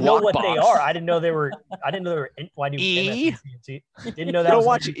with Squawk I know what Box. they are. I didn't know they were. Well, I knew E. MSNBC. Didn't know that. You was don't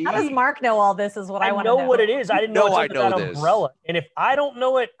watch E? How does Mark know all this? Is what I want to know. I know what it is. I didn't know it's under that this. umbrella. And if I don't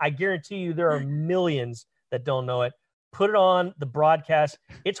know it, I guarantee you there are millions that don't know it. Put it on the broadcast.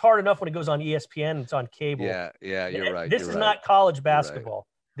 It's hard enough when it goes on ESPN and it's on cable. Yeah, you're right. This is not college basketball.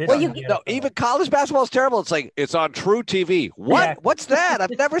 Even college basketball is terrible. It's like it's on True TV. What? Yeah. What's that? I've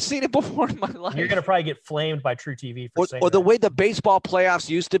never seen it before in my life. You're gonna probably get flamed by True TV for saying or the that. way the baseball playoffs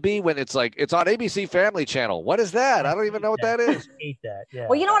used to be when it's like it's on ABC Family Channel. What is that? I don't even know what that is. I hate that. Yeah.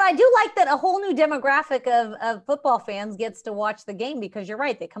 Well, you know what? I do like that a whole new demographic of football fans gets to watch the game because you're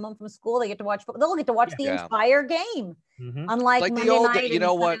right. They come home from school, they get to watch. They'll get to watch the entire game. Mm-hmm. Unlike like Monday the old, night. you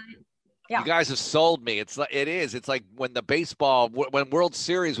know what? Yeah. You guys have sold me. It's like when the baseball, when World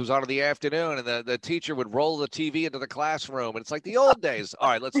Series was on in the afternoon and the teacher would roll the TV into the classroom. And it's like the old days. All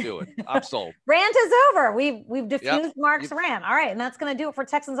right, let's do it. I'm sold. Rant is over. We've diffused Mark's rant. All right. And that's going to do it for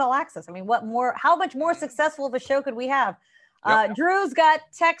Texans All Access. I mean, how much more successful of a show could we have? Drew's got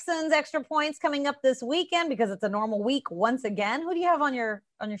Texans extra points coming up this weekend because it's a normal week once again. Who do you have on your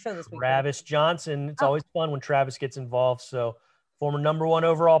show this week? Travis Johnson. It's always fun when Travis gets involved. So former number 1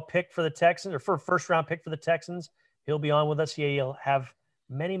 overall pick for the Texans, or for first round pick for the Texans. He'll be on with us. He'll have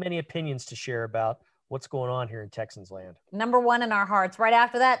many, many opinions to share about what's going on here in Texans land. Number 1 in our hearts. Right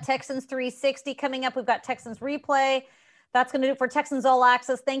after that, Texans 360 coming up. We've got Texans Replay. That's going to do it for Texans All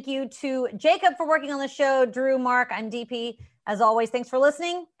Access. Thank you to Jacob for working on the show. Drew, Mark, I'm DP. As always, thanks for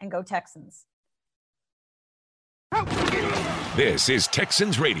listening, and go Texans. This is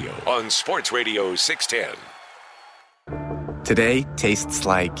Texans Radio on Sports Radio 610. Today tastes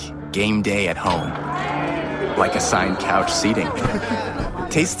like game day at home, like assigned couch seating.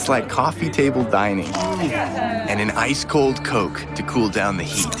 Tastes like coffee table dining and an ice-cold Coke to cool down the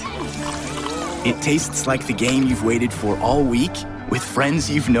heat. It tastes like the game you've waited for all week with friends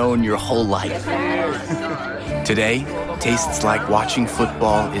you've known your whole life. Today tastes like watching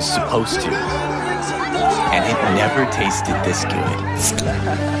football is supposed to. And it never tasted this good.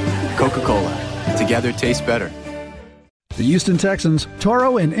 Coca-Cola. Together tastes better. The Houston Texans,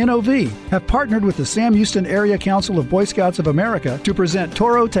 Toro, and NOV have partnered with the Sam Houston Area Council of Boy Scouts of America to present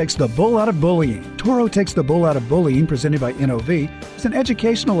Toro Takes the Bull Out of Bullying. Toro Takes the Bull Out of Bullying, presented by NOV, is an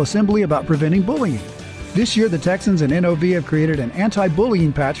educational assembly about preventing bullying. This year, the Texans and NOV have created an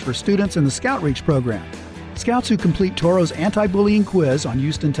anti-bullying patch for students in the Scout Reach program. Scouts who complete Toro's anti-bullying quiz on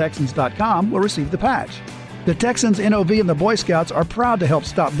HoustonTexans.com will receive the patch. The Texans, NOV, and the Boy Scouts are proud to help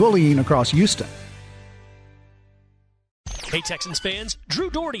stop bullying across Houston. Hey Texans fans, Drew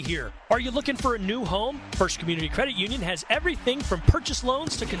Doherty here. Are you looking for a new home? First Community Credit Union has everything from purchase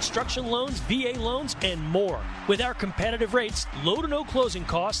loans to construction loans, VA loans, and more. With our competitive rates, low to no closing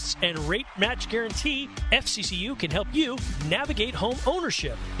costs, and rate match guarantee, FCCU can help you navigate home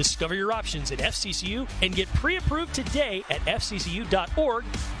ownership. Discover your options at FCCU and get pre-approved today at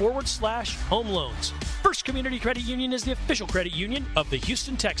fccu.org/home loans. First Community Credit Union is the official credit union of the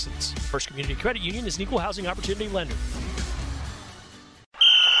Houston Texans. First Community Credit Union is an equal housing opportunity lender.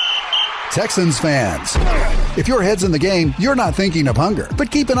 Texans fans, if your head's in the game, you're not thinking of hunger.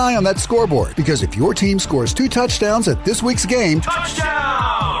 But keep an eye on that scoreboard, because if your team scores 2 touchdowns at this week's game,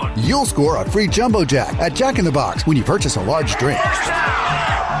 touchdown! You'll score a free Jumbo Jack at Jack in the Box when you purchase a large drink. Touchdown!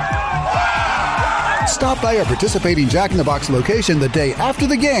 Stop by a participating Jack in the Box location the day after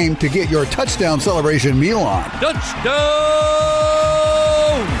the game to get your touchdown celebration meal on. Touchdown!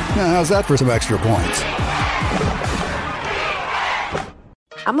 Now, how's that for some extra points?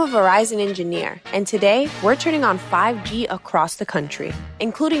 I'm a Verizon engineer, and today we're turning on 5G across the country,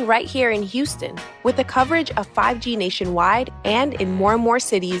 including right here in Houston, with the coverage of 5G nationwide and in more and more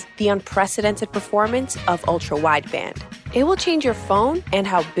cities, the unprecedented performance of ultra-wideband. It will change your phone and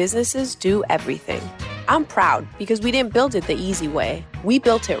how businesses do everything. I'm proud because we didn't build it the easy way. We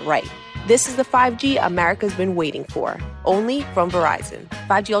built it right. This is the 5G America's been waiting for, only from Verizon.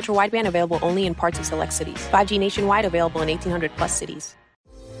 5G ultra-wideband available only in parts of select cities. 5G nationwide available in 1,800 plus cities.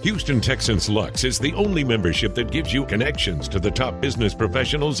 Houston Texans Lux is the only membership that gives you connections to the top business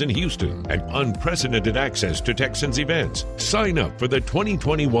professionals in Houston and unprecedented access to Texans events. Sign up for the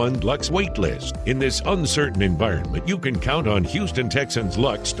 2021 Lux waitlist. In this uncertain environment, you can count on Houston Texans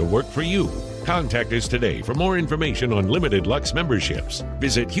Lux to work for you. Contact us today for more information on limited Lux memberships.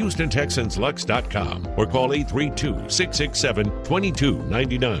 Visit HoustonTexansLux.com or call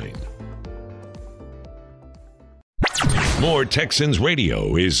 832-667-2299. More Texans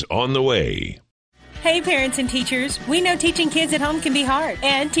Radio is on the way. Hey parents and teachers, we know teaching kids at home can be hard,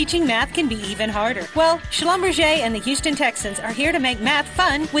 and teaching math can be even harder. Well, Schlumberger and the Houston Texans are here to make math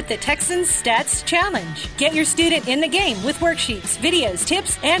fun with the Texans Stats Challenge. Get your student in the game with worksheets, videos,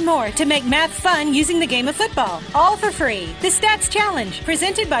 tips, and more to make math fun using the game of football, all for free. The Stats Challenge,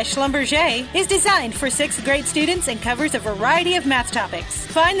 presented by Schlumberger, is designed for 6th grade students and covers a variety of math topics.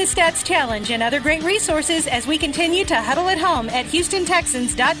 Find the Stats Challenge and other great resources as we continue to huddle at home at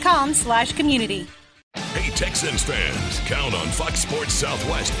HoustonTexans.com/community. Hey Texans fans, count on Fox Sports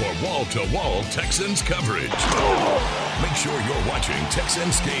Southwest for wall-to-wall Texans coverage. Make sure you're watching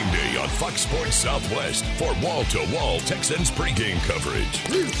Texans Game Day on Fox Sports Southwest for wall-to-wall Texans pregame coverage.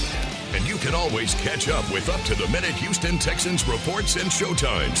 And you can always catch up with up-to-the-minute Houston Texans reports and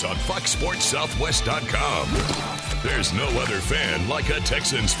showtimes on FoxSportsSouthwest.com. There's no other fan like a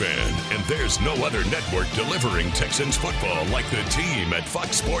Texans fan, and there's no other network delivering Texans football like the team at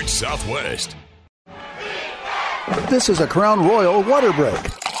Fox Sports Southwest. This is a Crown Royal water break,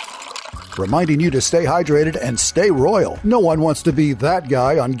 reminding you to stay hydrated and stay royal. No one wants to be that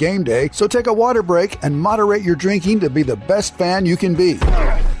guy on game day, so take a water break and moderate your drinking to be the best fan you can be.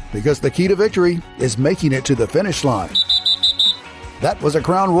 Because the key to victory is making it to the finish line. That was a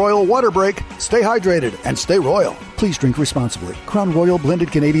Crown Royal water break. Stay hydrated and stay royal. Please drink responsibly. Crown Royal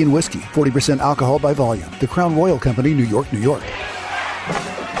blended Canadian whiskey, 40% alcohol by volume. The Crown Royal Company, New York, New York.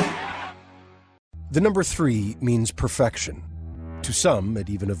 The number 3 means perfection. To some, it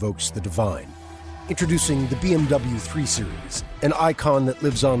even evokes the divine. Introducing the BMW 3 Series, an icon that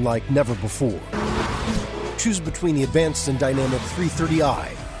lives on like never before. Choose between the advanced and dynamic 330i,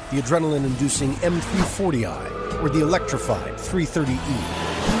 the adrenaline-inducing M340i, or the electrified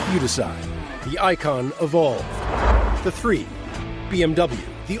 330e. You decide. The icon evolved. The 3. BMW,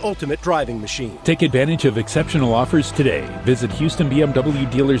 the ultimate driving machine. Take advantage of exceptional offers today. Visit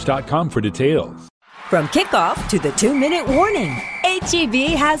HoustonBMWDealers.com for details. From kickoff to the 2-minute warning,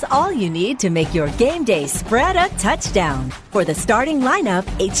 H-E-B has all you need to make your game day spread a touchdown. For the starting lineup,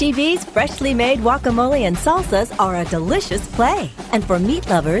 H-E-B's freshly made guacamole and salsas are a delicious play. And for meat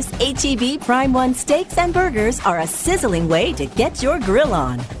lovers, H-E-B Prime 1 steaks and burgers are a sizzling way to get your grill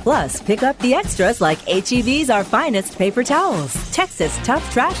on. Plus, pick up the extras like H-E-B's Our Finest paper towels, Texas Tough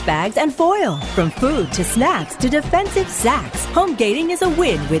trash bags, and foil. From food to snacks to defensive sacks, home gating is a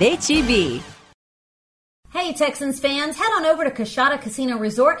win with H-E-B. Hey Texans fans, head on over to Coshada Casino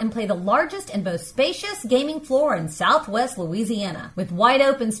Resort and play the largest and most spacious gaming floor in Southwest Louisiana. With wide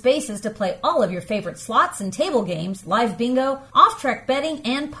open spaces to play all of your favorite slots and table games, live bingo, off-track betting,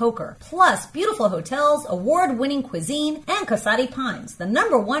 and poker. Plus, beautiful hotels, award-winning cuisine, and Cosati Pines, the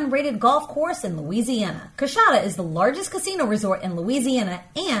 #1 rated golf course in Louisiana. Coshada is the largest casino resort in Louisiana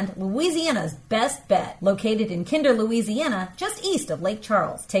and Louisiana's best bet. Located in Kinder, Louisiana, just east of Lake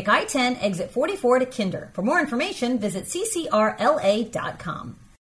Charles. Take I-10, exit 44 to Kinder. For more information, visit ccrla.com.